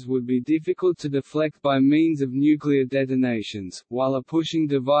asteroids would be difficult to deflect by means of nuclear detonations, while a pushing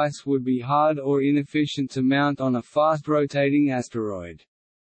device would be hard or inefficient to mount on a fast-rotating asteroid.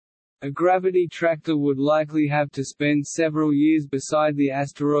 A gravity tractor would likely have to spend several years beside the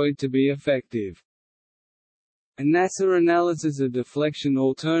asteroid to be effective. A NASA analysis of deflection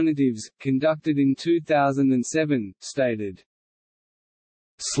alternatives, conducted in 2007, stated,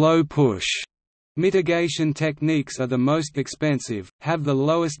 "Slow push mitigation techniques are the most expensive, have the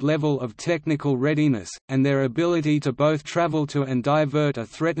lowest level of technical readiness, and their ability to both travel to and divert a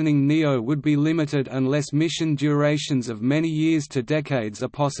threatening NEO would be limited unless mission durations of many years to decades are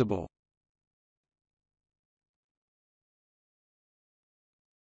possible."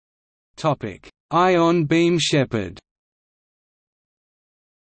 Ion beam shepherd.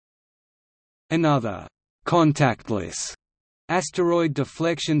 Another contactless Asteroid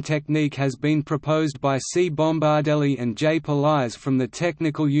deflection technique has been proposed by C. Bombardelli and J. Pelaez from the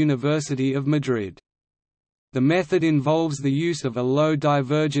Technical University of Madrid. The method involves the use of a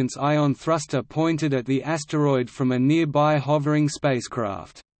low-divergence ion thruster pointed at the asteroid from a nearby hovering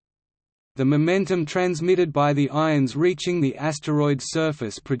spacecraft. The momentum transmitted by the ions reaching the asteroid's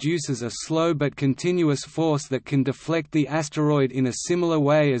surface produces a slow but continuous force that can deflect the asteroid in a similar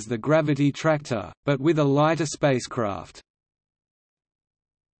way as the gravity tractor, but with a lighter spacecraft.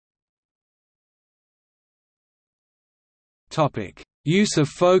 Use of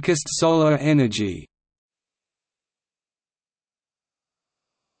focused solar energy.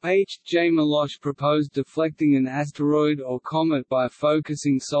 H. J. Melosh proposed deflecting an asteroid or comet by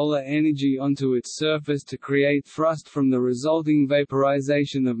focusing solar energy onto its surface to create thrust from the resulting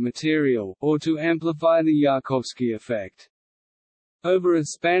vaporization of material, or to amplify the Yarkovsky effect. Over a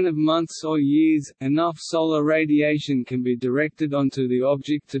span of months or years, enough solar radiation can be directed onto the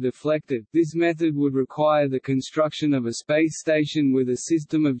object to deflect it. This method would require the construction of a space station with a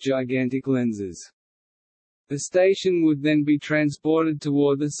system of gigantic lenses. The station would then be transported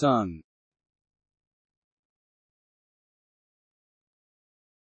toward the Sun.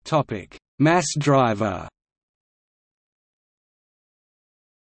 Mass driver.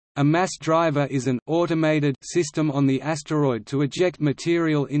 A mass driver is an automated system on the asteroid to eject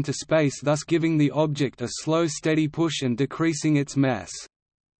material into space, thus giving the object a slow steady push and decreasing its mass.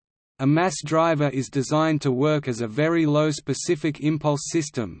 A mass driver is designed to work as a very low specific impulse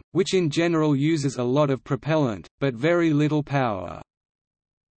system, which in general uses a lot of propellant, but very little power.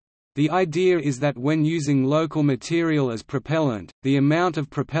 The idea is that when using local material as propellant, the amount of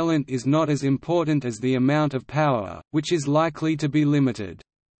propellant is not as important as the amount of power, which is likely to be limited.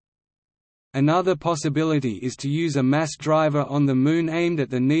 Another possibility is to use a mass driver on the Moon aimed at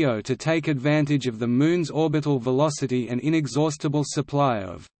the NEO to take advantage of the Moon's orbital velocity and inexhaustible supply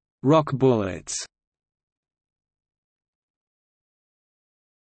of rock bullets.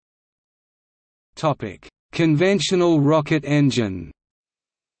 Conventional rocket engine.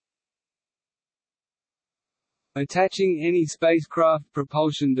 Attaching any spacecraft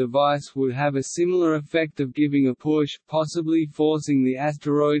propulsion device would have a similar effect of giving a push, possibly forcing the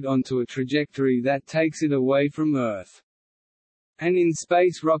asteroid onto a trajectory that takes it away from Earth. An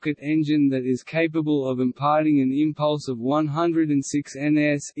in-space rocket engine that is capable of imparting an impulse of 106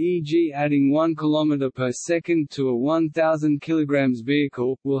 ns, e.g. adding 1 km per second to a 1,000 kg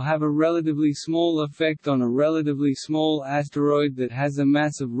vehicle, will have a relatively small effect on a relatively small asteroid that has a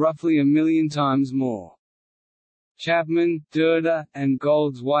mass of roughly a million times more. Chapman, Durda, and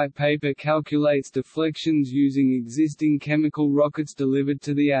Gould's white paper calculates deflections using existing chemical rockets delivered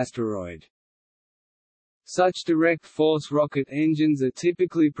to the asteroid. Such direct force rocket engines are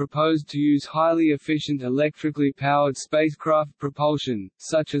typically proposed to use highly efficient electrically powered spacecraft propulsion,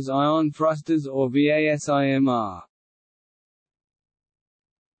 such as ion thrusters or VASIMR.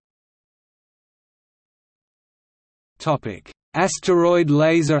 Asteroid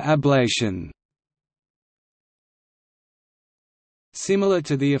laser ablation. Similar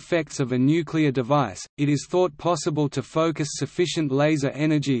to the effects of a nuclear device, it is thought possible to focus sufficient laser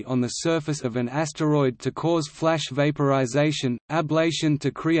energy on the surface of an asteroid to cause flash vaporization, ablation to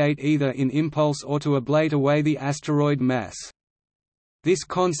create either an impulse or to ablate away the asteroid mass. This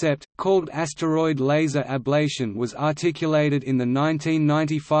concept, called asteroid laser ablation, was articulated in the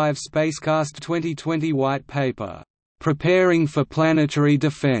 1995 Spacecast 2020 white paper, "Preparing for Planetary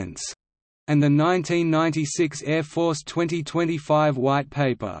Defense", and the 1996 Air Force 2025 white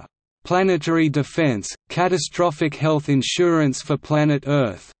paper, "Planetary Defense – Catastrophic Health Insurance for Planet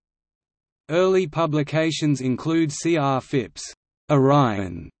Earth". Early publications include C.R. Phipps'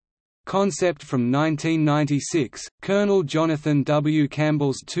 Orion concept from 1996, Colonel Jonathan W.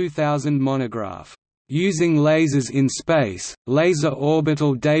 Campbell's 2000 monograph, "Using Lasers in Space, Laser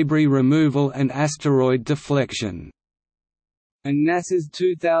Orbital Debris Removal and Asteroid Deflection", and NASA's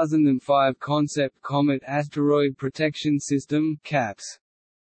 2005 concept Comet Asteroid Protection System (CAPS).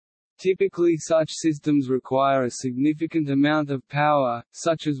 Typically such systems require a significant amount of power,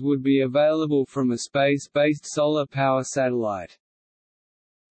 such as would be available from a space-based solar power satellite.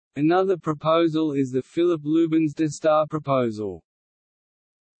 Another proposal is the Philip Lubin's DE-STAR proposal.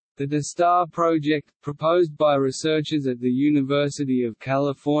 The DE-STAR project, proposed by researchers at the University of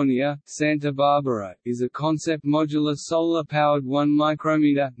California, Santa Barbara, is a concept modular solar-powered 1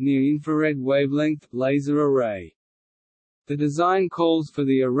 micrometer near-infrared wavelength laser array. The design calls for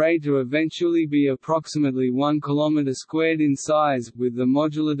the array to eventually be approximately 1 km² in size, with the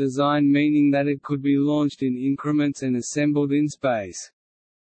modular design meaning that it could be launched in increments and assembled in space.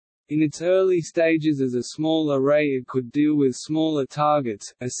 In its early stages as a small array it could deal with smaller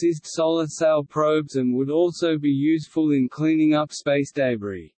targets, assist solar sail probes and would also be useful in cleaning up space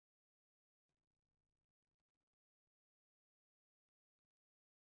debris.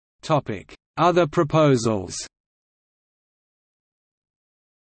 Other proposals.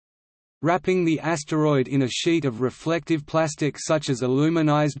 Wrapping the asteroid in a sheet of reflective plastic such as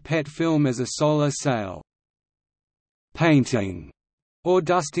aluminized PET film as a solar sail. Painting or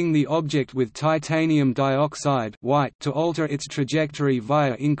dusting the object with titanium dioxide white to alter its trajectory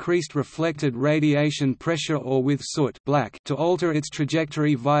via increased reflected radiation pressure, or with soot black to alter its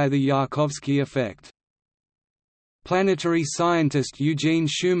trajectory via the Yarkovsky effect. Planetary scientist Eugene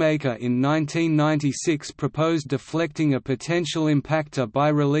Shoemaker in 1996 proposed deflecting a potential impactor by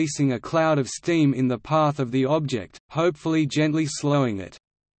releasing a cloud of steam in the path of the object, hopefully gently slowing it.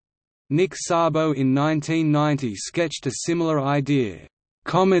 Nick Szabo in 1990 sketched a similar idea,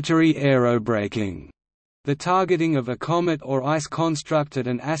 cometary aerobraking, the targeting of a comet or ice construct at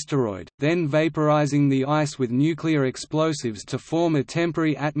an asteroid, then vaporizing the ice with nuclear explosives to form a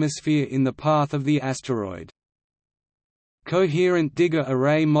temporary atmosphere in the path of the asteroid. Coherent digger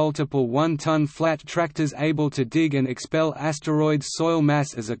array, multiple 1-ton flat tractors able to dig and expel asteroid soil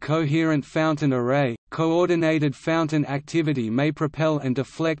mass as a coherent fountain array. Coordinated fountain activity may propel and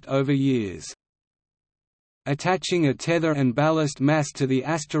deflect over years. Attaching a tether and ballast mass to the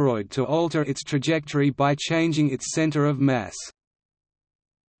asteroid to alter its trajectory by changing its center of mass.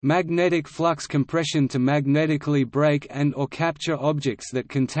 Magnetic flux compression to magnetically break and or capture objects that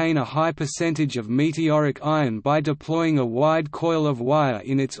contain a high percentage of meteoric iron by deploying a wide coil of wire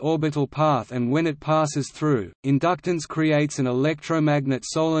in its orbital path, and when it passes through, inductance creates an electromagnet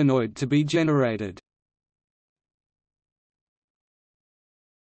solenoid to be generated.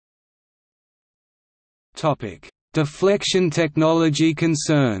 Deflection technology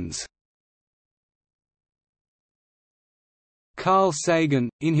concerns. Carl Sagan,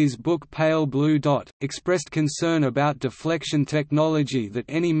 in his book Pale Blue Dot, expressed concern about deflection technology, that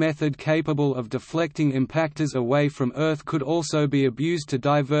any method capable of deflecting impactors away from Earth could also be abused to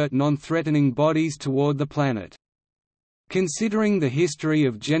divert non-threatening bodies toward the planet. Considering the history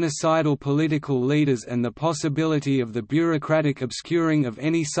of genocidal political leaders and the possibility of the bureaucratic obscuring of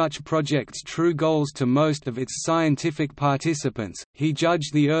any such project's true goals to most of its scientific participants, he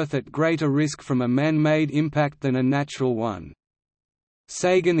judged the Earth at greater risk from a man-made impact than a natural one.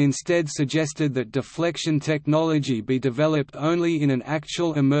 Sagan instead suggested that deflection technology be developed only in an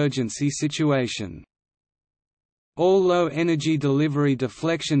actual emergency situation. All low-energy delivery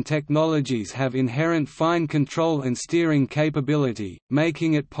deflection technologies have inherent fine control and steering capability,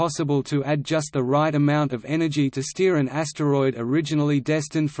 making it possible to add just the right amount of energy to steer an asteroid originally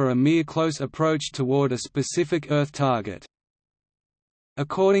destined for a mere close approach toward a specific Earth target.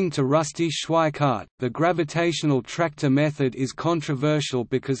 According to Rusty Schweikart, the gravitational tractor method is controversial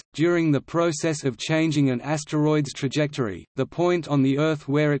because, during the process of changing an asteroid's trajectory, the point on the Earth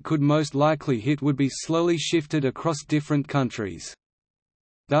where it could most likely hit would be slowly shifted across different countries.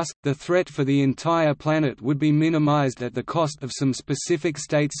 Thus, the threat for the entire planet would be minimized at the cost of some specific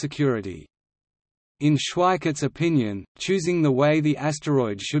state security. In Schweikart's opinion, choosing the way the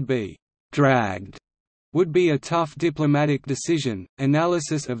asteroid should be dragged would be a tough diplomatic decision.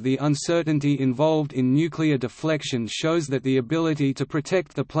 Analysis of the uncertainty involved in nuclear deflection shows that the ability to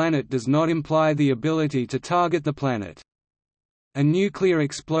protect the planet does not imply the ability to target the planet. A nuclear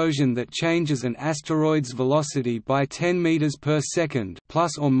explosion that changes an asteroid's velocity by 10 meters per second,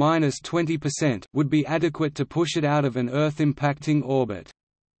 plus or minus 20%, would be adequate to push it out of an Earth-impacting orbit.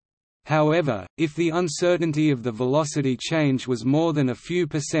 However, if the uncertainty of the velocity change was more than a few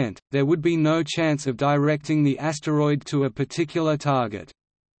percent, there would be no chance of directing the asteroid to a particular target.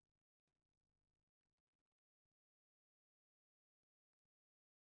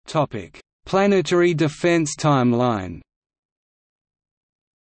 Planetary defense timeline.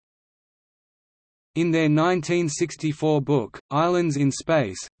 In their 1964 book, Islands in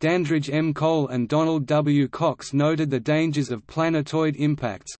Space, Dandridge M. Cole and Donald W. Cox noted the dangers of planetoid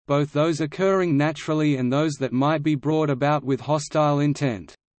impacts, both those occurring naturally and those that might be brought about with hostile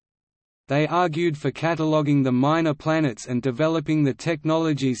intent. They argued for cataloging the minor planets and developing the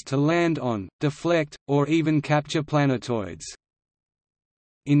technologies to land on, deflect, or even capture planetoids.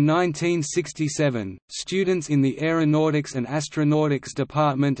 In 1967, students in the Aeronautics and Astronautics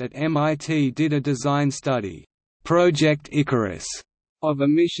department at MIT did a design study, Project Icarus, of a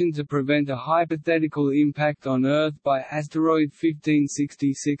mission to prevent a hypothetical impact on Earth by asteroid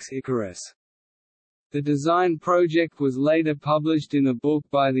 1566 Icarus. The design project was later published in a book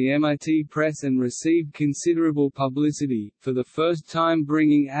by the MIT Press and received considerable publicity, for the first time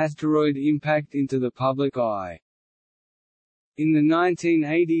bringing asteroid impact into the public eye. In the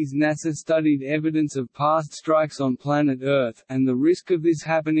 1980s, NASA studied evidence of past strikes on planet Earth, and the risk of this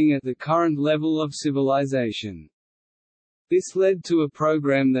happening at the current level of civilization. This led to a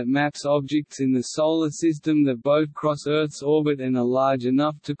program that maps objects in the Solar System that both cross Earth's orbit and are large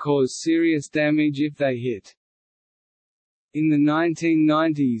enough to cause serious damage if they hit. In the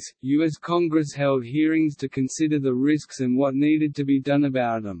 1990s, U.S. Congress held hearings to consider the risks and what needed to be done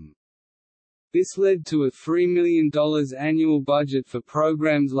about them. This led to a $3 million annual budget for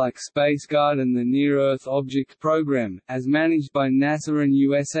programs like SpaceGuard and the Near-Earth Object Program, as managed by NASA and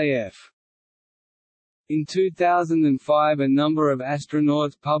USAF. In 2005, a number of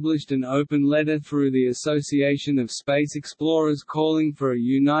astronauts published an open letter through the Association of Space Explorers calling for a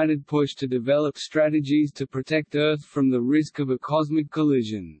united push to develop strategies to protect Earth from the risk of a cosmic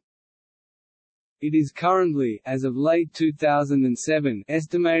collision. It is currently, as of late 2007,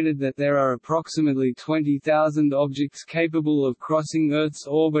 estimated that there are approximately 20,000 objects capable of crossing Earth's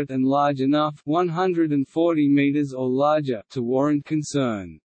orbit and large enough 140 meters or larger to warrant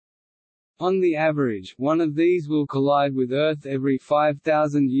concern. On the average, one of these will collide with Earth every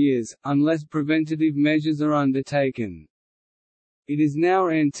 5,000 years, unless preventative measures are undertaken. It is now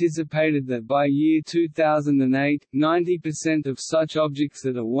anticipated that by year 2008, 90% of such objects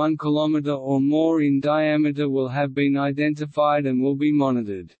that are 1 km or more in diameter will have been identified and will be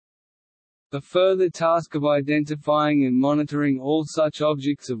monitored. The further task of identifying and monitoring all such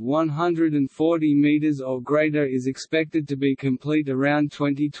objects of 140 meters or greater is expected to be complete around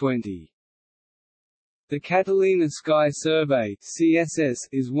 2020. The Catalina Sky Survey (CSS)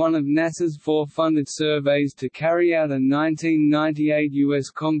 is one of NASA's 4 funded surveys to carry out a 1998 U.S.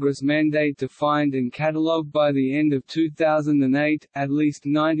 Congress mandate to find and catalog by the end of 2008, at least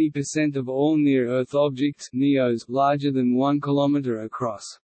 90% of all near-Earth objects (NEOs) larger than 1 km across.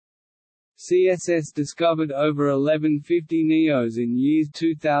 CSS discovered over 1150 NEOs in years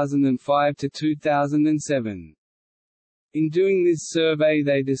 2005 to 2007. In doing this survey,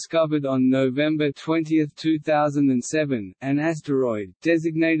 they discovered on November 20, 2007, an asteroid,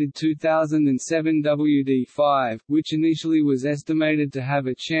 designated 2007 WD5, which initially was estimated to have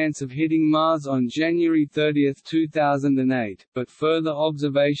a chance of hitting Mars on January 30, 2008, but further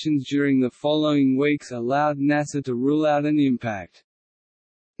observations during the following weeks allowed NASA to rule out an impact.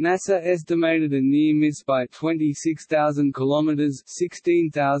 NASA estimated a near miss by 26,000 kilometers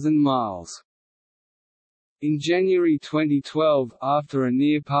 (16,000 miles). In January 2012, after a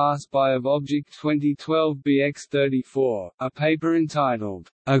near pass-by of Object 2012 BX-34, a paper entitled,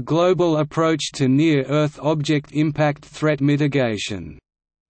 "A Global Approach to Near-Earth Object Impact Threat Mitigation,"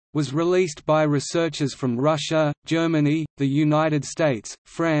 was released by researchers from Russia, Germany, the United States,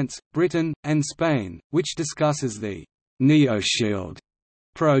 France, Britain, and Spain, which discusses the NEOShield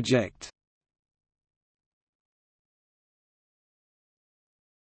project.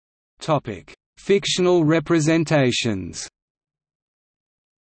 Fictional representations.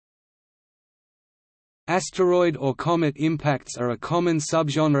 Asteroid or comet impacts are a common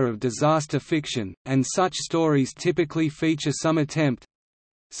subgenre of disaster fiction, and such stories typically feature some attempt,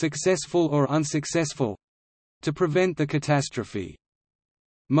 successful or unsuccessful, to prevent the catastrophe.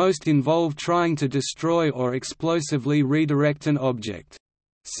 Most involve trying to destroy or explosively redirect an object.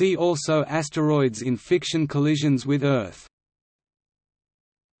 See also asteroids in fiction collisions with Earth.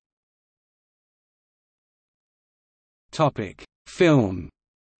 Film.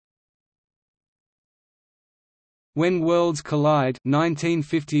 When Worlds Collide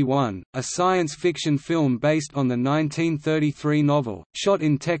 1951, a science fiction film based on the 1933 novel, shot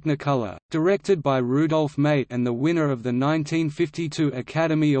in Technicolor, directed by Rudolph Mate and the winner of the 1952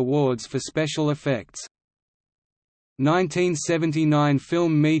 Academy Awards for Special Effects. 1979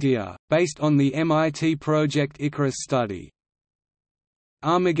 film Meteor, based on the MIT Project Icarus study.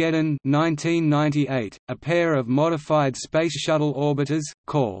 Armageddon 1998, a pair of modified Space Shuttle orbiters,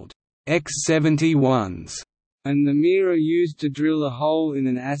 called X-71s, and the mirror used to drill a hole in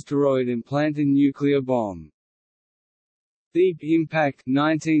an asteroid and plant a nuclear bomb. Deep Impact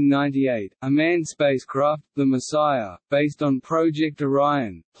 1998, a manned spacecraft, the Messiah, based on Project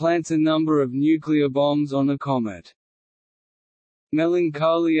Orion, plants a number of nuclear bombs on a comet.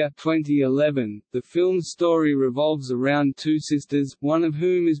 Melancholia 2011, the film's story revolves around two sisters, one of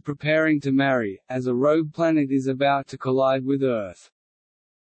whom is preparing to marry, as a rogue planet is about to collide with Earth.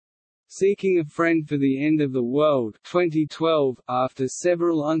 Seeking a Friend for the End of the World 2012, after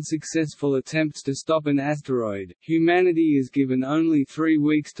several unsuccessful attempts to stop an asteroid, humanity is given only 3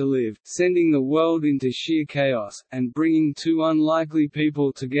 weeks to live, sending the world into sheer chaos, and bringing two unlikely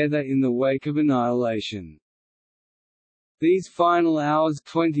people together in the wake of annihilation. These Final Hours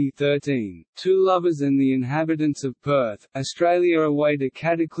 2013, two lovers and the inhabitants of Perth, Australia await a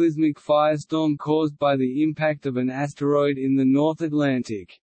cataclysmic firestorm caused by the impact of an asteroid in the North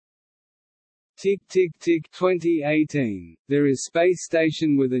Atlantic. Tick Tick Tick 2018, there is space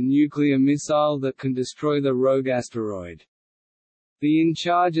station with a nuclear missile that can destroy the rogue asteroid. The in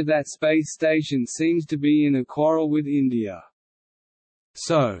charge of that space station seems to be in a quarrel with India.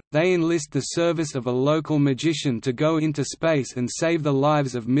 So, they enlist the service of a local magician to go into space and save the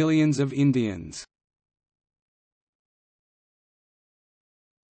lives of millions of Indians.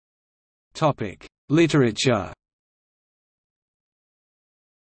 Literature.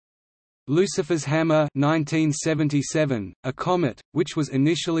 Lucifer's Hammer 1977, a comet, which was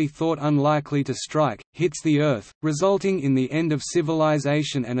initially thought unlikely to strike, hits the Earth, resulting in the end of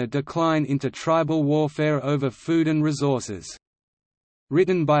civilization and a decline into tribal warfare over food and resources.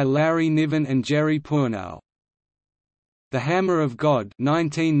 Written by Larry Niven and Jerry Pournelle. The Hammer of God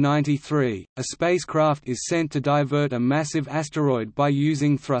 1993, a spacecraft is sent to divert a massive asteroid by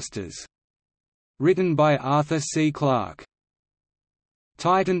using thrusters. Written by Arthur C. Clarke.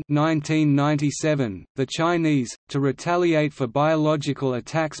 Titan 1997, the Chinese, to retaliate for biological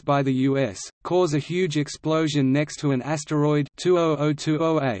attacks by the US, cause a huge explosion next to an asteroid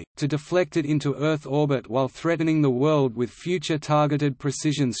 20020A, to deflect it into Earth orbit while threatening the world with future targeted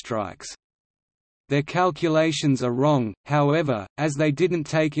precision strikes. Their calculations are wrong, however, as they didn't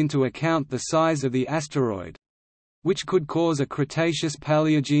take into account the size of the asteroid—which could cause a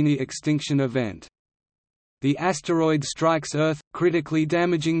Cretaceous-Paleogene extinction event. The asteroid strikes Earth, critically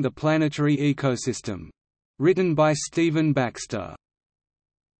damaging the planetary ecosystem. Written by Stephen Baxter.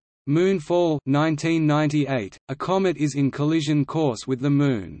 Moonfall 1998, a comet is in collision course with the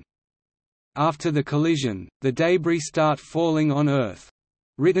Moon. After the collision, the debris start falling on Earth.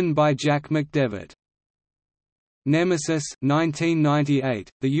 Written by Jack McDevitt. Nemesis 1998,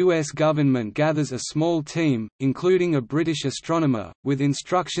 the U.S. government gathers a small team, including a British astronomer, with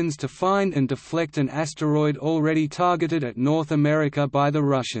instructions to find and deflect an asteroid already targeted at North America by the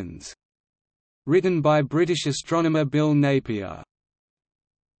Russians. Written by British astronomer Bill Napier.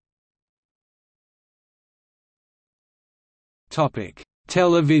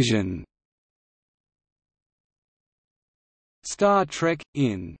 Television. Star Trek,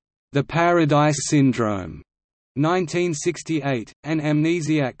 in The Paradise Syndrome 1968, an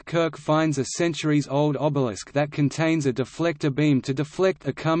amnesiac Kirk finds a centuries-old obelisk that contains a deflector beam to deflect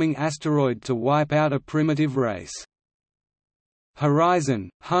a coming asteroid to wipe out a primitive race. Horizon,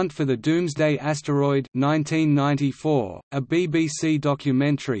 Hunt for the Doomsday Asteroid 1994, a BBC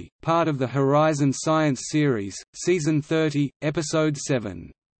documentary, part of the Horizon Science Series, Season 30, Episode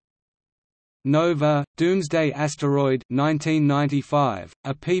 7. Nova, Doomsday Asteroid 1995,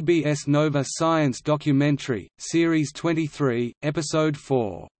 a PBS Nova science documentary, Series 23, Episode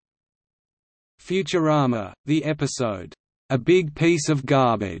 4. Futurama, the episode, A Big Piece of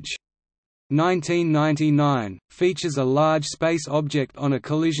Garbage, 1999, features a large space object on a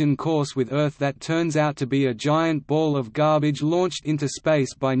collision course with Earth that turns out to be a giant ball of garbage launched into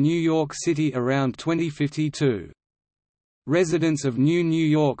space by New York City around 2052. Residents of New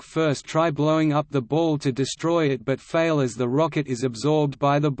York first try blowing up the ball to destroy it but fail as the rocket is absorbed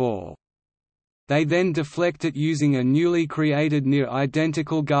by the ball. They then deflect it using a newly created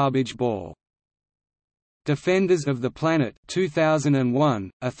near-identical garbage ball. Defenders of the Planet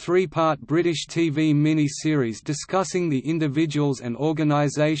 2001, a 3-part British TV mini-series discussing the individuals and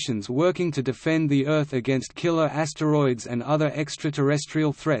organisations working to defend the Earth against killer asteroids and other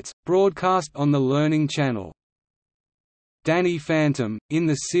extraterrestrial threats, broadcast on the Learning Channel. Danny Phantom, in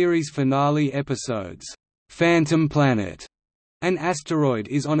the series finale episodes, Phantom Planet, an asteroid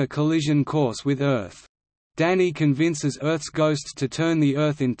is on a collision course with Earth. Danny convinces Earth's ghosts to turn the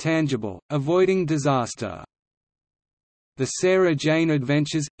Earth intangible, avoiding disaster. The Sarah Jane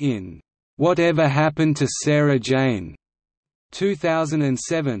Adventures, in Whatever Happened to Sarah Jane?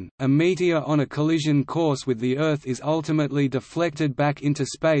 2007, a meteor on a collision course with the Earth is ultimately deflected back into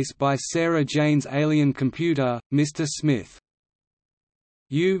space by Sarah Jane's alien computer, Mr. Smith.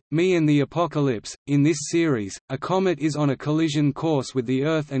 You, Me and the Apocalypse. In this series, a comet is on a collision course with the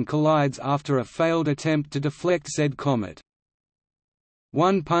Earth and collides after a failed attempt to deflect said comet.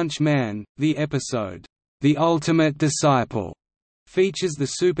 One Punch Man, the episode, The Ultimate Disciple, features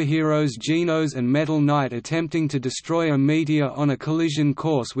the superheroes Genos and Metal Knight attempting to destroy a meteor on a collision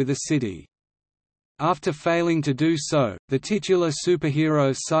course with a city. After failing to do so, the titular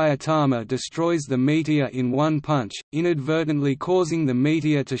superhero Saitama destroys the meteor in one punch, inadvertently causing the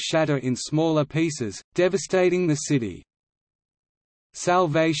meteor to shatter in smaller pieces, devastating the city.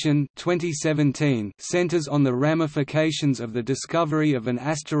 Salvation 2017 centers on the ramifications of the discovery of an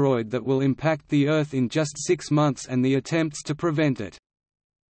asteroid that will impact the Earth in just 6 months and the attempts to prevent it.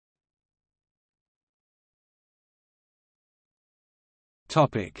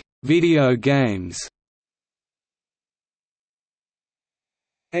 Video games.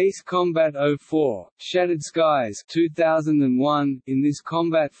 Ace Combat 04, Shattered Skies 2001. In this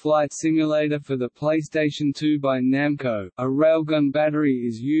combat flight simulator for the PlayStation 2 by Namco, a railgun battery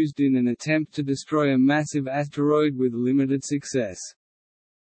is used in an attempt to destroy a massive asteroid with limited success.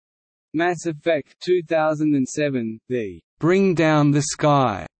 Mass Effect 2007, the "Bring Down the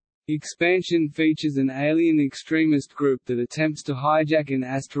Sky" expansion features an alien extremist group that attempts to hijack an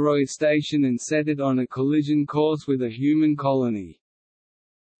asteroid station and set it on a collision course with a human colony.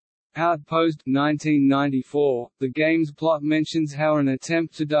 Outpost 1994, the game's plot mentions how an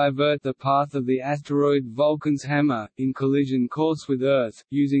attempt to divert the path of the asteroid Vulcan's Hammer, in collision course with Earth,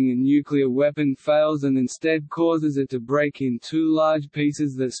 using a nuclear weapon fails and instead causes it to break in 2 large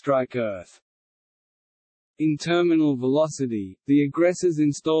pieces that strike Earth. In Terminal Velocity, the aggressors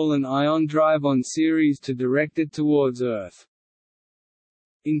install an ion drive on Ceres to direct it towards Earth.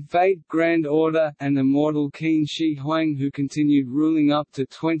 In Fate Grand Order, an immortal Qin Shi Huang who continued ruling up to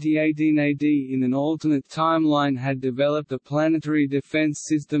 2018 AD in an alternate timeline had developed a planetary defense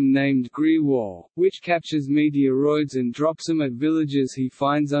system named Greewall, which captures meteoroids and drops them at villages he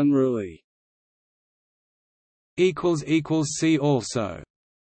finds unruly. See also